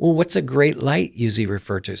 Well, what's a great light usually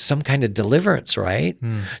referred to? Some kind of deliverance, right?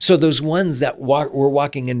 So those ones that were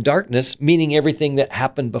walking in darkness, meaning everything that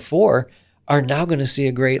happened before, are now going to see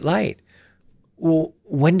a great light. Well,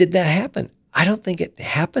 when did that happen? I don't think it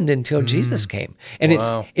happened until Jesus came. And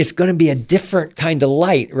it's going to be a different kind of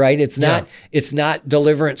light, right? It's not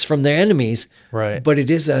deliverance from their enemies, right? But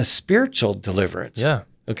it is a spiritual deliverance. Yeah.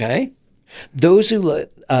 Okay? Those who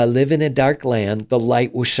live in a dark land, the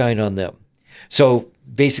light will shine on them. So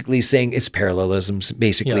basically saying it's parallelisms,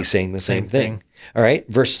 basically saying the same thing. All right,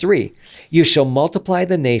 verse 3, you shall multiply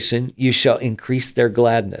the nation, you shall increase their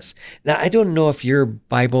gladness. Now, I don't know if your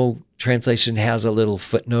Bible translation has a little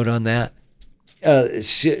footnote on that. It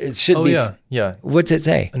should be. Yeah. What's it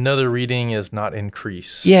say? Another reading is not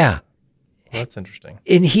increase. Yeah. Well, that's interesting.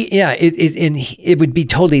 And it would be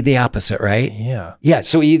totally the opposite, right? Yeah. Yeah,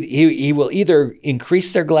 so he will either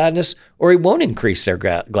increase their gladness or he won't increase their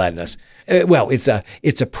gladness. Well, it's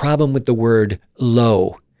a problem with the word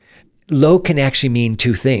low. Low can actually mean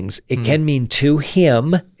two things. It can mean to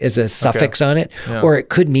him as a suffix on it, or it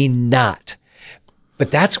could mean not. But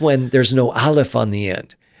that's when there's no aleph on the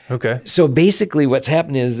end. Okay. So basically what's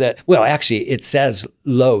happened is that, well, actually it says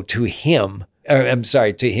low to him, or I'm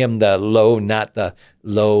sorry, to him the low, not the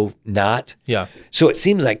low not. Yeah. So it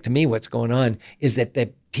seems like to me what's going on is that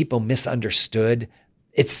the people misunderstood.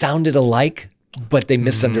 It sounded alike, but they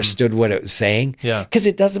misunderstood what it was saying. Yeah. Because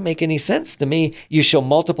it doesn't make any sense to me. You shall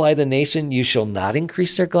multiply the nation, you shall not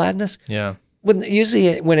increase their gladness. Yeah.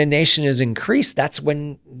 Usually when a nation is increased, that's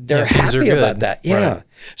when they're happy about that. Yeah. Right.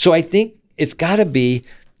 So I think it's got to be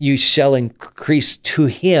you shall increase to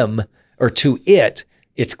him or to it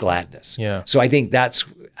its gladness. Yeah. So I think that's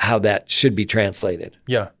how that should be translated.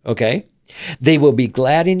 Yeah. Okay. They will be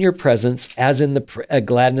glad in your presence as in the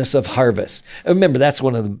gladness of harvest. Remember, that's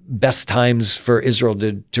one of the best times for Israel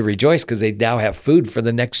to rejoice because they now have food for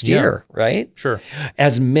the next year, right? Sure.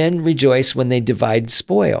 As men rejoice when they divide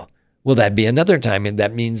spoil. Well, that'd be another time, and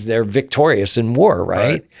that means they're victorious in war,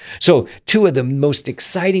 right? So two of the most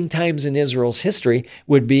exciting times in Israel's history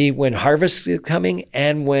would be when harvest is coming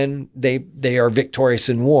and when they are victorious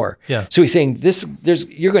in war. Yeah. So he's saying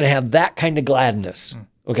you're going to have that kind of gladness,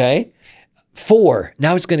 okay? 4,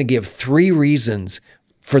 now it's going to give 3 reasons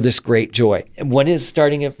for this great joy. And one is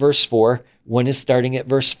starting at verse 4, one is starting at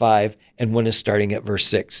verse 5, and one is starting at verse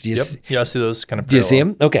 6. Yeah, I see those kind of parallel. Do you see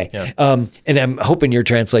them? Okay. Yeah. And I'm hoping your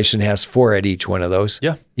translation has 4 at each one of those.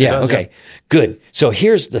 Yeah. Yeah. Does, okay. Good. So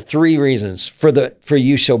here's the 3 reasons. For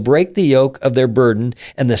you shall break the yoke of their burden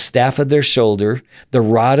and the staff of their shoulder, the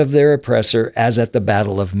rod of their oppressor, as at the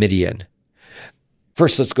battle of Midian.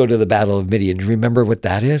 First, let's go to the battle of Midian. Do you remember what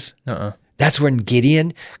that is? That's when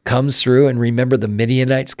Gideon comes through, and remember the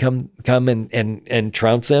Midianites come and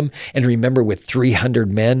trounce them. And remember, with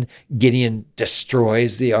 300 men, Gideon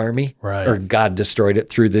destroys the army, right? Or God destroyed it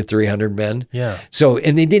through the 300 men. Yeah. So,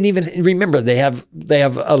 and they didn't even remember they have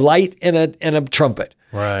a light and a trumpet.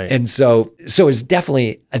 Right. And so it's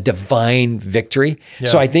definitely a divine victory. Yeah.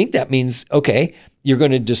 So I think that means, okay, you're going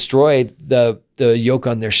to destroy the yoke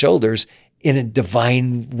on their shoulders in a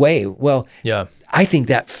divine way. Well, yeah. I think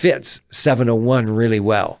that fits 701 really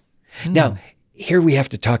well. Now, here we have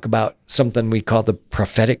to talk about something we call the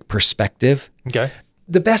prophetic perspective. Okay.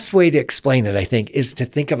 The best way to explain it, I think, is to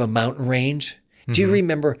think of a mountain range. Do you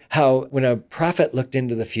remember how when a prophet looked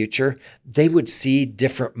into the future, they would see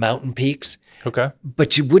different mountain peaks? Okay.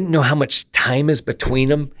 But you wouldn't know how much time is between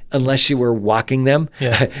them unless you were walking them.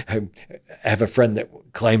 Yeah. I have a friend that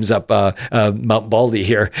climbs up Mount Baldy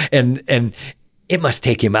here, and it must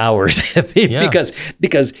take him hours because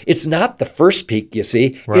it's not the first peak, you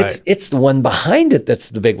see. Right. It's the one behind it that's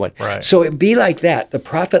the big one. Right. So it'd be like that, the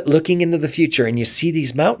prophet looking into the future, and you see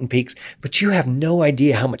these mountain peaks, but you have no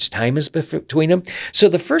idea how much time is between them. So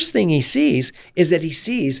the first thing he sees is that he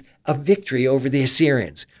sees a victory over the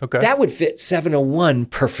Assyrians. Okay. That would fit 701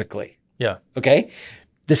 perfectly. Yeah. Okay.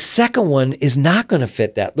 The second one is not going to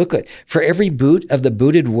fit that. Look at, for every boot of the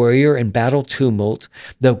booted warrior in battle tumult,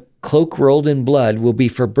 the cloak rolled in blood will be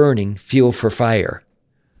for burning, fuel for fire.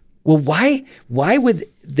 Well, why would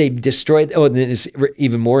they destroy? Oh, and it's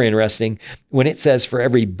even more interesting when it says for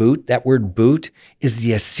every boot. That word boot is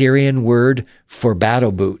the Assyrian word for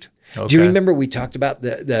battle boot. Okay. Do you remember we talked about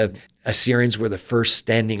the Assyrians were the first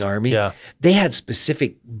standing army? Yeah. They had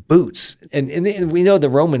specific boots. And we know the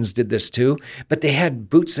Romans did this too, but they had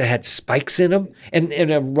boots that had spikes in them. And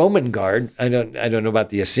a Roman guard, I don't know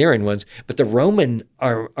about the Assyrian ones, but the Roman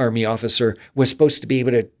army officer was supposed to be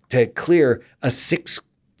able to clear a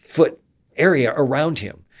 6-foot area around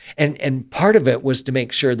him. And part of it was to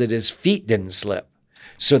make sure that his feet didn't slip.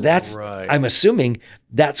 So that's, right. I'm assuming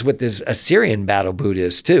that's what this Assyrian battle boot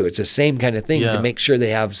is too. It's the same kind of thing to make sure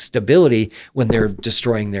they have stability when they're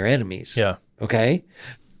destroying their enemies. Yeah. Okay.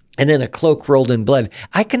 And then a cloak rolled in blood.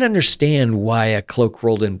 I can understand why a cloak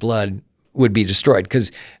rolled in blood would be destroyed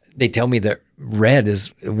because they tell me that red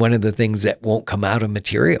is one of the things that won't come out of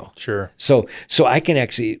material. Sure. So I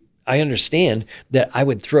understand that I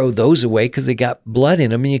would throw those away because they got blood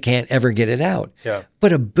in them and you can't ever get it out. Yeah.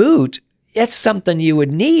 But a boot, it's something you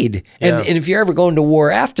would need. And if you're ever going to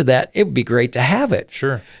war after that, it would be great to have it.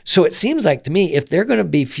 Sure. So it seems like to me, if they're going to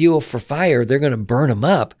be fuel for fire, they're going to burn them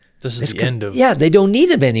up. This is the end of... Yeah, they don't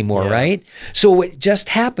need them anymore, right? So what just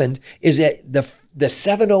happened is that the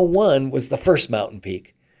 701 was the first mountain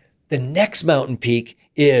peak. The next mountain peak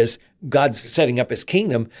is God's setting up his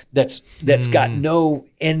kingdom that's got no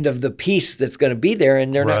end of the peace that's going to be there,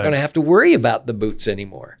 and they're not going to have to worry about the boots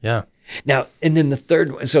anymore. Yeah. Now, and then the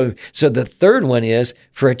third one, so the third one is,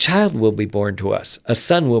 for a child will be born to us, a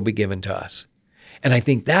son will be given to us. And I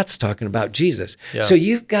think that's talking about Jesus. Yeah. So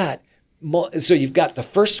you've got the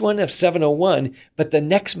first one of 701, but the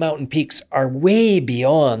next mountain peaks are way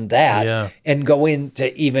beyond that and go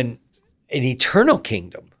into even an eternal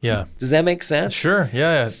kingdom. Yeah. Does that make sense? Sure.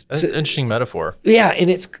 Yeah. That's an interesting metaphor. Yeah. And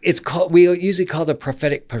it's called, we usually call it a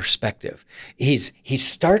prophetic perspective. He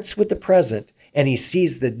starts with the present and he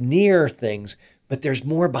sees the near things, but there's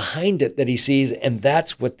more behind it that he sees. And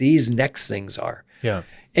that's what these next things are. Yeah.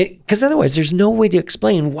 Because otherwise there's no way to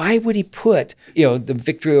explain why would he put, the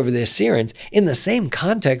victory over the Assyrians in the same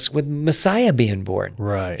context with Messiah being born.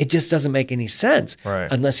 Right. It just doesn't make any sense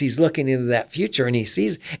unless he's looking into that future and he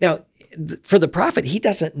sees. Now, for the prophet, he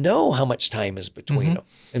doesn't know how much time is between them.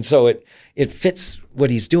 And so it fits what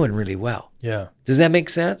he's doing really well. Yeah. Does that make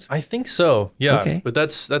sense? I think so. Yeah. Okay. But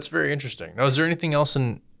that's very interesting. Now, is there anything else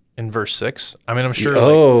in verse 6? I mean, I'm sure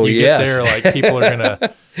you yes. get there, like people are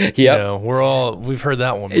gonna, we've heard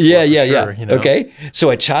that one before. Yeah. You know? Okay. So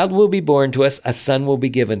a child will be born to us, a son will be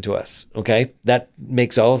given to us. Okay. That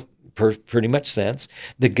makes all pretty much sense.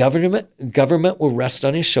 The government will rest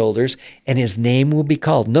on his shoulders, and his name will be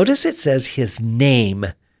called. Notice it says his name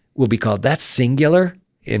will be called. That's singular.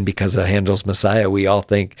 And because of Handel's Messiah, we all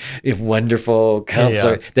think, if Wonderful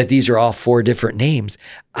Counselor, that these are all 4 different names.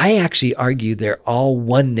 I actually argue they're all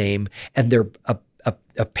one name, and they're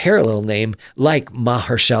a parallel name like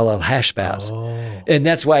Maher-Shalal-Hash-Baz. And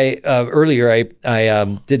that's why earlier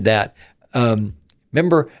I did that.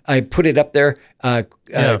 Remember, I put it up there,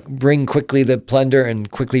 bring quickly the plunder and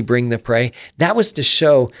quickly bring the prey. That was to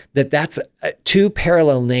show that that's 2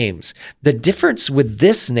 parallel names. The difference with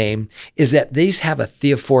this name is that these have a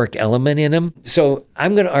theophoric element in them. So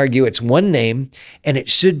I'm going to argue it's one name, and it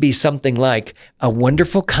should be something like, a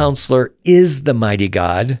wonderful counselor is the mighty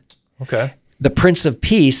God. Okay. The Prince of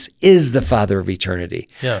Peace is the Father of eternity.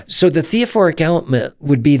 Yeah. So the theophoric element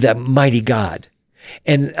would be the mighty God.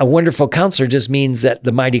 And a wonderful counselor just means that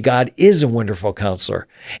the mighty God is a wonderful counselor.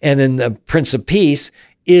 And then the Prince of Peace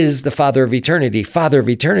is the Father of eternity. Father of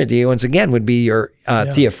eternity, once again, would be your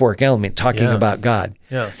theophoric element, talking about God.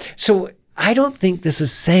 Yeah. So I don't think this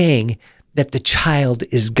is saying that the child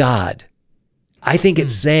is God. I think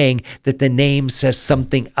it's saying that the name says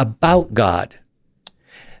something about God.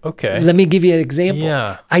 Okay. Let me give you an example.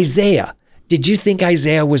 Yeah. Isaiah. Did you think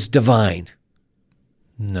Isaiah was divine?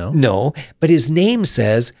 No. No, but his name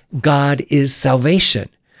says God is salvation.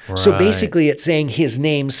 So Right. basically it's saying his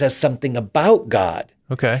name says something about God.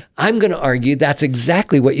 Okay. I'm going to argue that's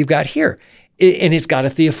exactly what you've got here. And it's got a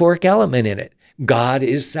theophoric element in it. God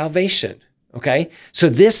is salvation. Okay. So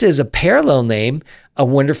this is a parallel name. A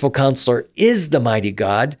wonderful counselor is the mighty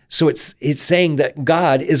God. So it's saying that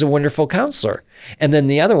God is a wonderful counselor. And then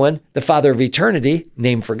the other one, the Father of eternity,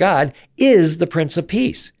 name for God, is the Prince of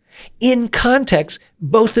Peace. In context,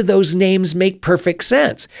 both of those names make perfect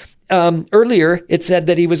sense. Earlier, it said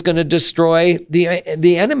that he was going to destroy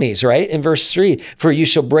the enemies, right? In verse 3, for you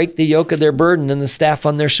shall break the yoke of their burden and the staff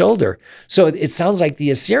on their shoulder. So it sounds like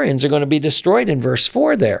the Assyrians are going to be destroyed in verse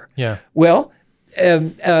 4 there. Yeah. Well,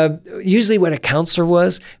 usually what a counselor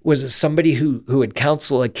was somebody who would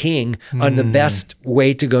counsel a king on the best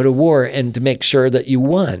way to go to war and to make sure that you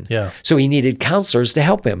won. Yeah. So he needed counselors to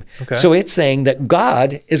help him. Okay. So it's saying that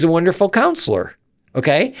God is a wonderful counselor.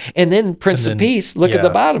 Okay. And then Prince of Peace, look at the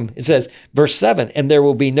bottom. It says, verse 7, and there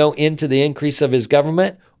will be no end to the increase of his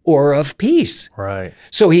government or of peace. Right.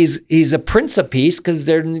 So he's a Prince of Peace because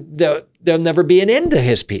there'll never be an end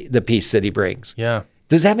to the peace that he brings. Yeah.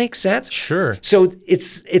 Does that make sense? Sure. So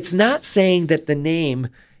it's not saying that the name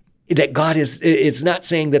that God is, it's not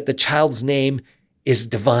saying that the child's name is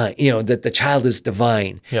divine, that the child is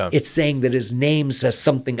divine. Yeah. It's saying that his name says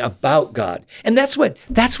something about God. And that's what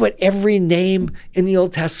every name in the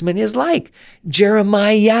Old Testament is like.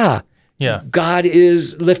 Jeremiah. Yeah. God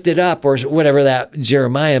is lifted up, or whatever that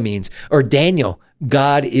Jeremiah means. Or Daniel,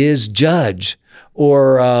 God is judge.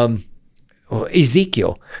 Or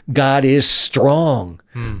Ezekiel, God is strong.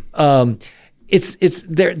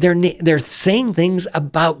 They're saying things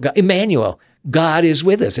about God. Emmanuel, God is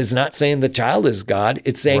with us. It's not saying the child is God.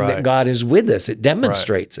 It's saying that God is with us. It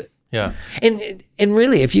demonstrates it. Yeah. And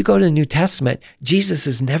really, if you go to the New Testament, Jesus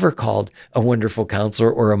is never called a wonderful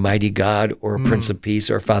counselor or a mighty God or a Prince of Peace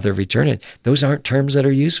or Father of eternity. Those aren't terms that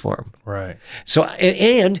are used for him. Right. So,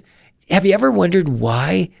 and have you ever wondered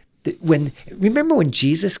why? Remember when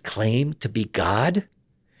Jesus claimed to be God?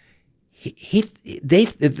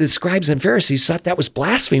 The scribes and Pharisees thought that was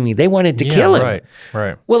blasphemy. They wanted to kill him.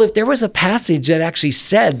 Right. Well, if there was a passage that actually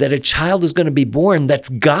said that a child is going to be born that's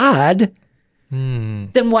God,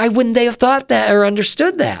 then why wouldn't they have thought that or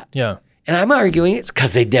understood that? Yeah. And I'm arguing it's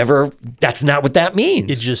because that's not what that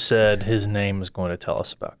means. It just said his name is going to tell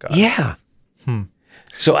us about God. Yeah.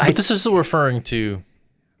 But this is still referring to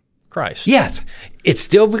Christ. Yes, it's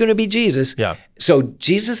still going to be Jesus. Yeah. So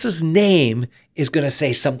Jesus's name is going to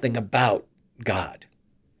say something about God.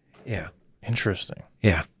 Yeah. Interesting.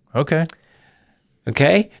 Yeah. Okay.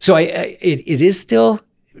 Okay. So it is still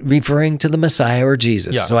referring to the Messiah or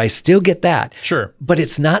Jesus. Yeah. So I still get that. Sure. But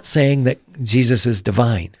it's not saying that Jesus is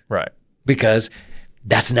divine, Right. because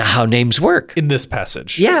that's not how names work. In this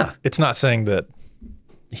passage. Yeah. It's not saying that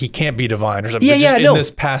he can't be divine or something. Yeah, But yeah, just no. In this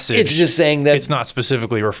passage, It's just saying that it's not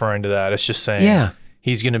specifically referring to that. It's just saying Yeah.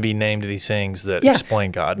 he's going to be named these things that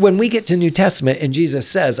explain God. When we get to New Testament and Jesus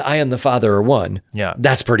says, I and the Father are one,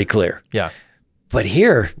 that's pretty clear. Yeah. But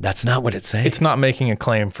here, that's not what it's saying. It's not making a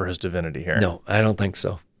claim for his divinity here. No, I don't think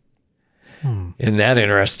so. Isn't that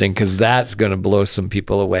interesting? Because that's going to blow some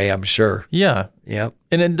people away, I'm sure. Yeah. Yep.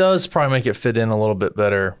 And it does probably make it fit in a little bit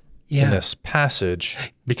better in this passage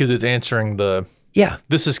because it's answering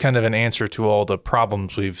this is kind of an answer to all the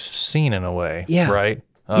problems we've seen in a way, right?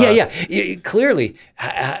 Clearly,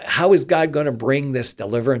 how is God going to bring this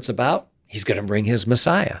deliverance about? He's going to bring his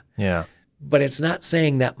Messiah. Yeah. But it's not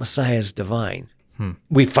saying that Messiah is divine.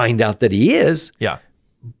 We find out that he is. Yeah.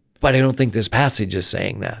 But I don't think this passage is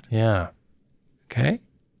saying that. Yeah. Okay.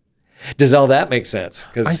 Does all that make sense?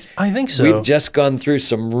 Because I think so. We've just gone through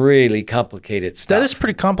some really complicated stuff. That is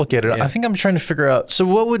pretty complicated. Yeah. I think I'm trying to figure out. So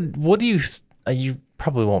what do you? You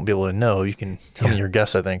probably won't be able to know. You can tell me your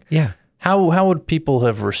guess. I think. Yeah. How would people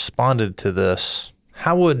have responded to this?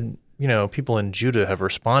 How would people in Judah have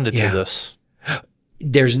responded to this?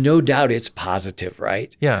 There's no doubt it's positive,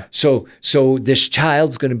 right? Yeah. So this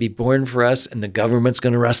child's going to be born for us, and the government's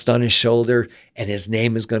going to rest on his shoulder, and his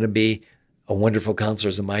name is going to be a wonderful counselor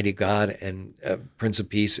is a mighty God, and Prince of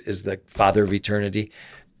Peace is the Father of eternity.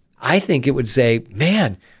 I think it would say,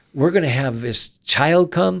 man, we're going to have this child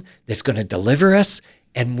come that's going to deliver us,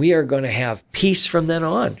 and we are going to have peace from then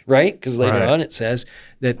on, right? Because later on it says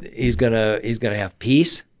that he's going to have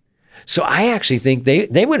peace. So I actually think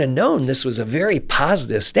they would have known this was a very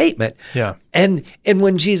positive statement. Yeah. And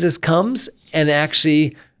when Jesus comes and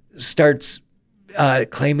actually starts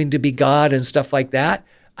claiming to be God and stuff like that,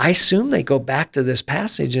 I assume they go back to this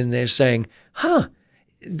passage and they're saying,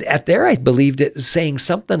 at there I believed it was saying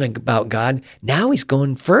something about God. Now he's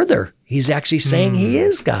going further. He's actually saying he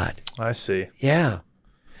is God. I see. Yeah.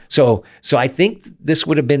 So I think this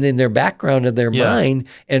would have been in their background of their mind.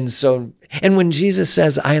 And when Jesus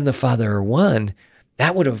says, I and the Father are one,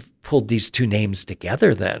 that would have pulled these two names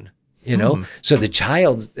together then, So the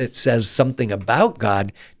child that says something about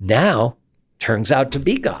God now turns out to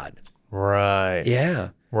be God. Right. Yeah.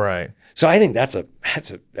 Right. So I think that's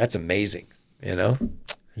amazing,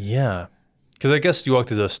 Yeah. Because I guess you walk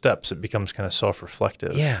through those steps, it becomes kind of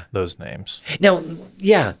self-reflective, those names. Now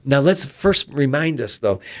let's first remind us,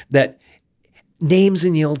 though, that names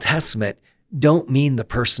in the Old Testament don't mean the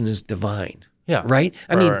person is divine. Yeah. Right?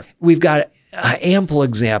 I mean, we've got ample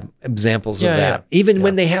examples of that. Even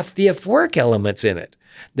when they have theophoric elements in it,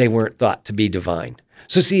 they weren't thought to be divine.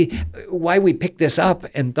 So see, why we picked this up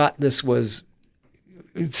and thought this was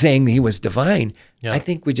saying he was divine, I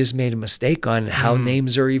think we just made a mistake on how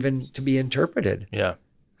names are even to be interpreted. Yeah.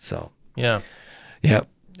 So. Yeah. Yeah.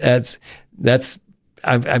 That's.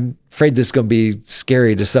 I'm afraid this is going to be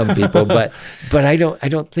scary to some people, but I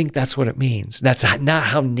don't think that's what it means. That's not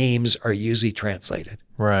how names are usually translated.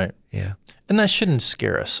 Right. Yeah. And that shouldn't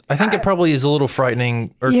scare us. I think it probably is a little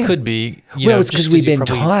frightening, or could be. It's because we've been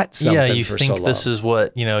taught something for so long. Yeah, you think this is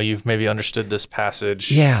what, you've maybe understood this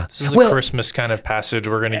passage. Yeah. This is a Christmas kind of passage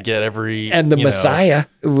we're going to get every... And the Messiah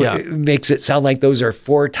makes it sound like those are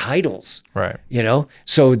 4 titles. Right.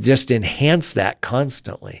 So just enhance that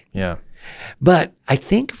constantly. Yeah. But I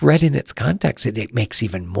think read in its context, it makes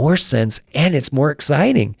even more sense and it's more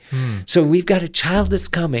exciting. So we've got a child that's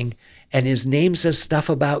coming, and his name says stuff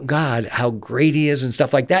about God, how great he is and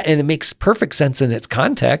stuff like that. And it makes perfect sense in its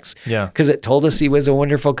context. Yeah. Because it told us he was a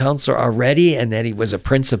wonderful counselor already and that he was a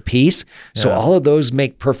Prince of Peace. So all of those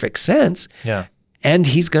make perfect sense. Yeah. And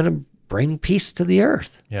he's going to bring peace to the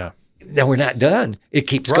earth. Yeah. Now we're not done. It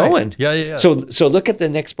keeps going. Yeah. So look at the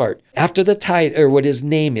next part. After the title, or what his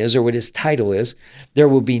name is, or what his title is, there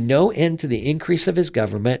will be no end to the increase of his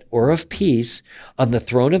government or of peace on the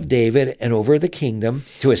throne of David and over the kingdom,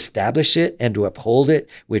 to establish it and to uphold it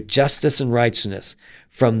with justice and righteousness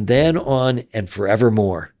from then on and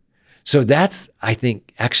forevermore. So that's, I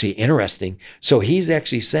think, actually interesting. So he's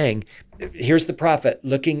actually saying, here's the prophet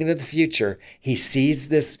looking into the future. He sees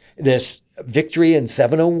this victory in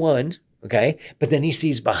 701, okay? But then he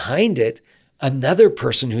sees behind it another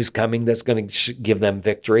person who's coming that's going to give them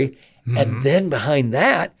victory. And then behind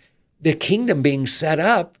that, the kingdom being set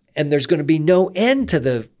up, and there's going to be no end to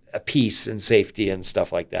the peace and safety and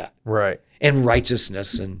stuff like that. Right. And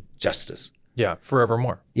righteousness and justice. Yeah,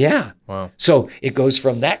 forevermore. Yeah. Wow. So it goes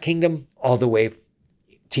from that kingdom all the way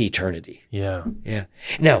to eternity. Yeah. Yeah.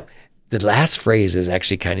 Now, the last phrase is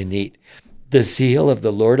actually kind of neat. The zeal of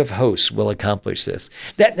the Lord of hosts will accomplish this.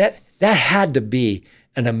 That had to be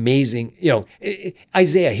an amazing,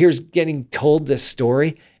 Isaiah here's getting told this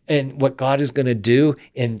story and what God is going to do,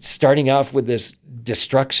 and starting off with this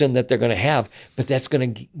destruction that they're going to have, but that's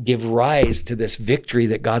going to give rise to this victory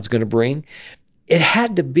that God's going to bring. it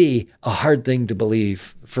had to be a hard thing to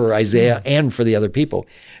believe for Isaiah and for the other people.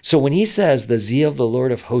 So when he says the zeal of the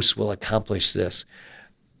Lord of hosts will accomplish this,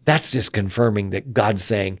 that's just confirming that God's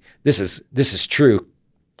saying, this is true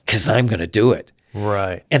because I'm going to do it.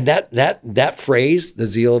 Right. And that phrase, the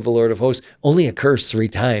zeal of the Lord of hosts, only occurs 3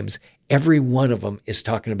 times. Every one of them is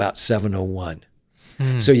talking about 701.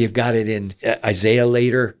 So you've got it in Isaiah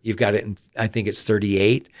later. You've got it in, I think it's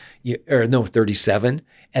 38, 37.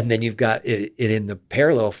 And then you've got it in the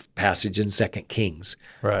parallel passage in 2 Kings.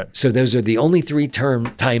 Right. So those are the only 3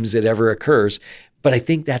 times it ever occurs. But I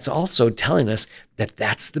think that's also telling us that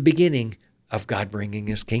that's the beginning of God bringing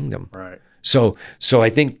his kingdom. Right. So I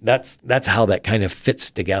think that's how that kind of fits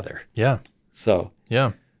together. Yeah. So,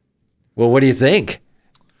 yeah. Well, what do you think?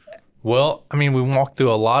 Well, I mean, we walked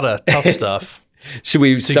through a lot of tough stuff. Should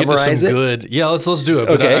we to summarize get to some it? good. Yeah, let's do it.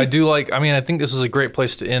 But Okay. I do like. I mean, I think this is a great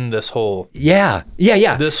place to end this whole. Yeah.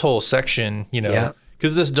 This whole section, Yeah.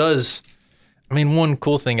 because this does. I mean, one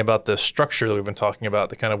cool thing about the structure that we've been talking about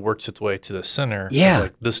that kind of works its way to the center. Yeah. Is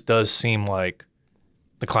like this does seem like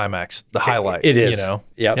the climax, the highlight. It is.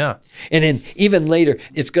 Yep. Yeah. And then even later,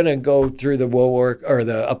 it's going to go through the Woe Oracle or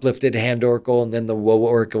the Uplifted Hand Oracle and then the Woe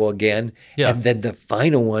Oracle again. Yeah. And then the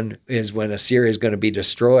final one is when Assyria is going to be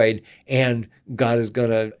destroyed and God is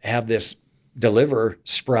going to have this deliverer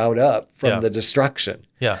sprout up from the destruction.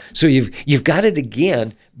 Yeah. So you've got it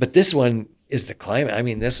again, but this one is the climax. I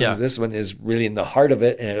mean, this one is really in the heart of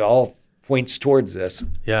it, and it all points towards this.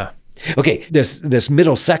 Yeah. Okay, this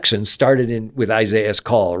middle section started with Isaiah's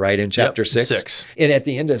call, right, in chapter 6. And at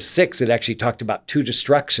the end of 6, it actually talked about 2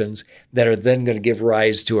 destructions that are then going to give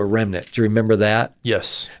rise to a remnant. Do you remember that?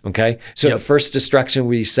 Yes. Okay, so the first destruction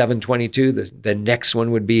would be 722. The next one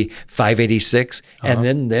would be 586. And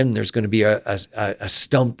then there's going to be a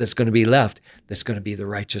stump that's going to be left that's going to be the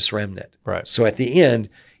righteous remnant. Right. So at the end,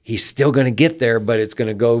 he's still going to get there, but it's going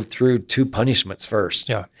to go through 2 punishments first.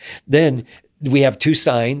 Yeah. Then we have 2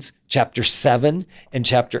 signs, chapter 7 and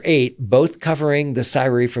chapter 8, both covering the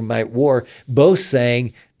Syria Ephraimite war, both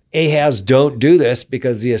saying, Ahaz, don't do this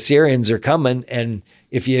because the Assyrians are coming, and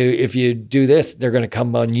if you do this, they're going to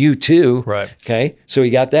come on you too. Right. Okay, so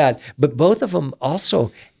we got that. But both of them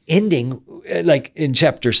also ending, like in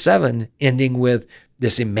chapter 7, ending with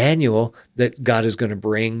this Emmanuel that God is going to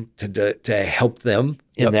bring to help them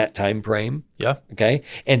in that time frame. Yeah. Okay,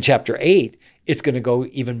 and chapter 8, it's going to go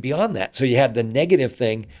even beyond that. So you have the negative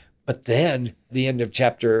thing, but then the end of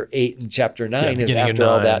chapter 8 and chapter 9 is after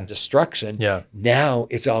all that destruction. Yeah. Now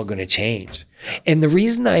it's all going to change. And the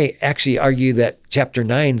reason I actually argue that chapter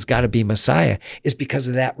 9's got to be Messiah is because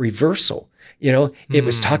of that reversal. It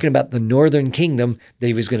was talking about the northern kingdom that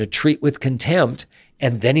he was going to treat with contempt,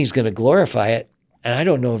 and then he's going to glorify it. And I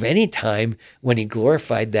don't know of any time when he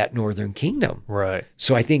glorified that northern kingdom. Right.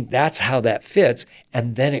 So I think that's how that fits.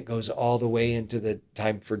 And then it goes all the way into the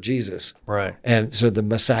time for Jesus. Right. And so the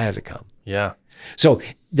Messiah to come. Yeah. So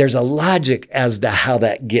there's a logic as to how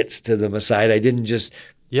that gets to the Messiah. I didn't just,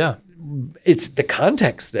 it's the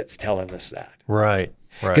context that's telling us that. Right.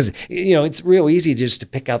 Right. Because, it's real easy just to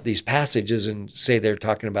pick out these passages and say they're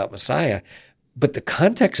talking about Messiah. But the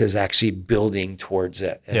context is actually building towards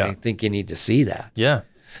it. And I think you need to see that. Yeah.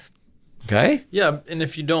 Okay? Yeah. And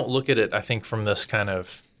if you don't look at it, I think from this kind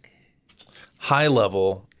of high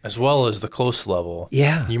level as well as the close level,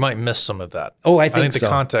 you might miss some of that. Oh, I think the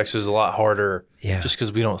context is a lot harder just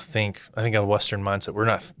because we don't think, I think in a Western mindset, we're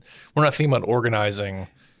not thinking about organizing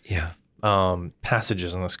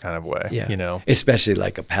passages in this kind of way, Especially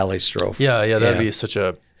like a Palistrophe. Yeah. That'd be such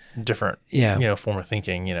a different, form of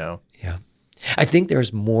thinking, Yeah. I think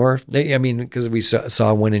there's more. I mean, because we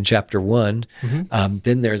saw one in chapter 1.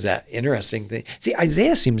 Then there's that interesting thing. See,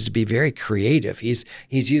 Isaiah seems to be very creative. He's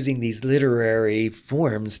using these literary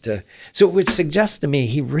forms so it would suggest to me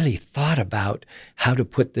he really thought about how to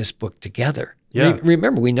put this book together. Yeah.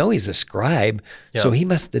 Remember, we know he's a scribe, so he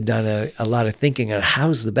must have done a lot of thinking on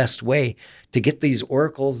how's the best way to get these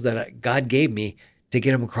oracles that God gave me to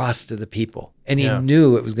get them across to the people. And he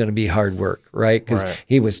knew it was going to be hard work, right? Because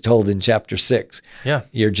he was told in chapter 6,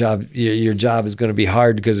 your job is going to be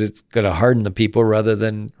hard because it's going to harden the people rather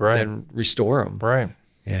than restore them. Right.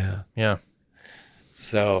 Yeah. Yeah.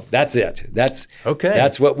 So that's it. That's okay.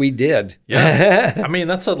 That's what we did. Yeah. I mean,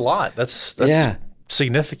 that's a lot. That's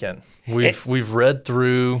significant. We've read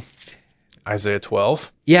through Isaiah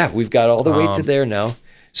 12. Yeah, we've got all the way to there now.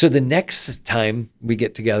 So the next time we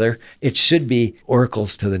get together, it should be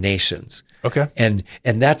Oracles to the Nations. Okay. And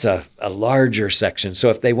that's a larger section. So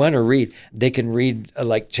if they want to read, they can read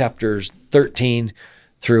like chapters 13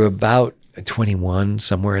 through about 21,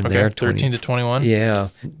 somewhere in there. 13 to 21? Yeah.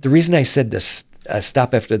 The reason I said this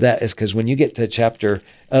stop after that is because when you get to chapter,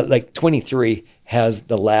 like 23 has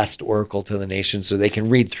the last oracle to the nation, so they can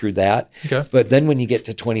read through that. Okay. But then when you get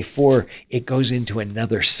to 24, it goes into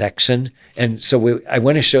another section. And so I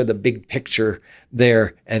want to show the big picture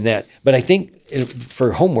there and that. But I think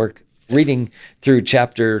for homework, reading through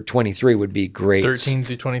chapter 23 would be great. 13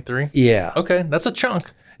 through 23? Yeah. Okay, that's a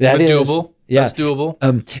chunk. That but is doable. Yeah. That's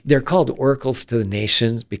doable. They're called oracles to the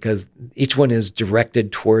nations because each one is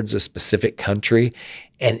directed towards a specific country,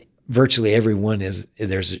 and virtually every one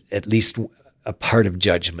there's at least a part of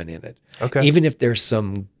judgment in it. Okay. Even if there's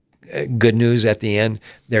some good news at the end,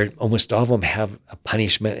 almost all of them have a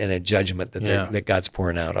punishment and a judgment that God's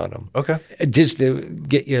pouring out on them. Okay. Just to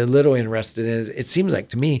get you a little interested in it seems like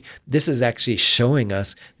to me this is actually showing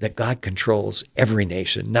us that God controls every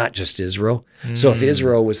nation, not just Israel. So if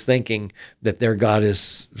Israel was thinking that their God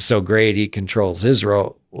is so great, he controls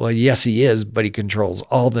Israel, well, yes, he is, but he controls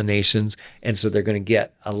all the nations. And so they're going to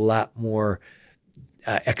get a lot more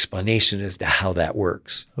explanation as to how that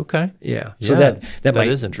works. Okay. Yeah. So that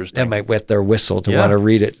is interesting. That might wet their whistle to want to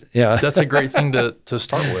read it. Yeah. That's a great thing to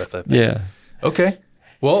start with, I think. Yeah. Okay.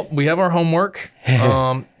 Well, we have our homework.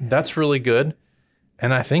 That's really good.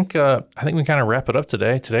 And I think we kind of wrap it up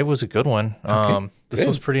today. Today was a good one. This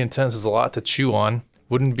was pretty intense. There's a lot to chew on.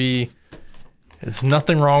 It's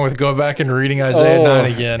nothing wrong with going back and reading Isaiah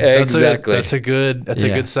 9 again. Exactly. That's a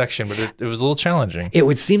good section, but it was a little challenging. It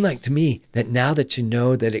would seem like to me that now that you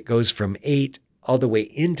know that it goes from 8 all the way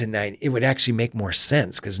into 9, it would actually make more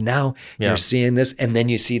sense because now you're seeing this, and then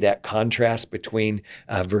you see that contrast between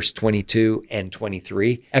verse 22 and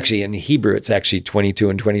 23. Actually, in Hebrew, it's actually 22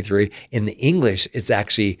 and 23. In the English, it's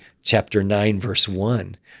actually chapter 9, verse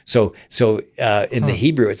 1. So in the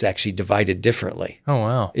Hebrew, it's actually divided differently. Oh,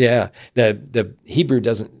 wow. Yeah. The Hebrew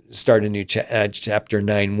doesn't start a new chapter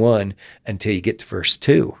 9:1 until you get to verse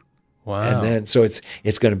 2. Wow. And then, so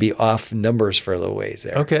it's going to be off numbers for a little ways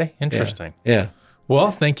there. Okay. Interesting. Yeah. Well,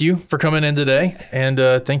 thank you for coming in today.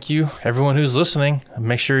 And thank you, everyone who's listening.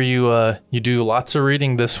 Make sure you do lots of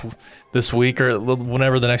reading this week or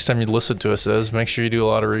whenever the next time you listen to us is. Make sure you do a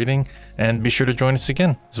lot of reading and be sure to join us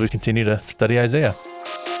again as we continue to study Isaiah.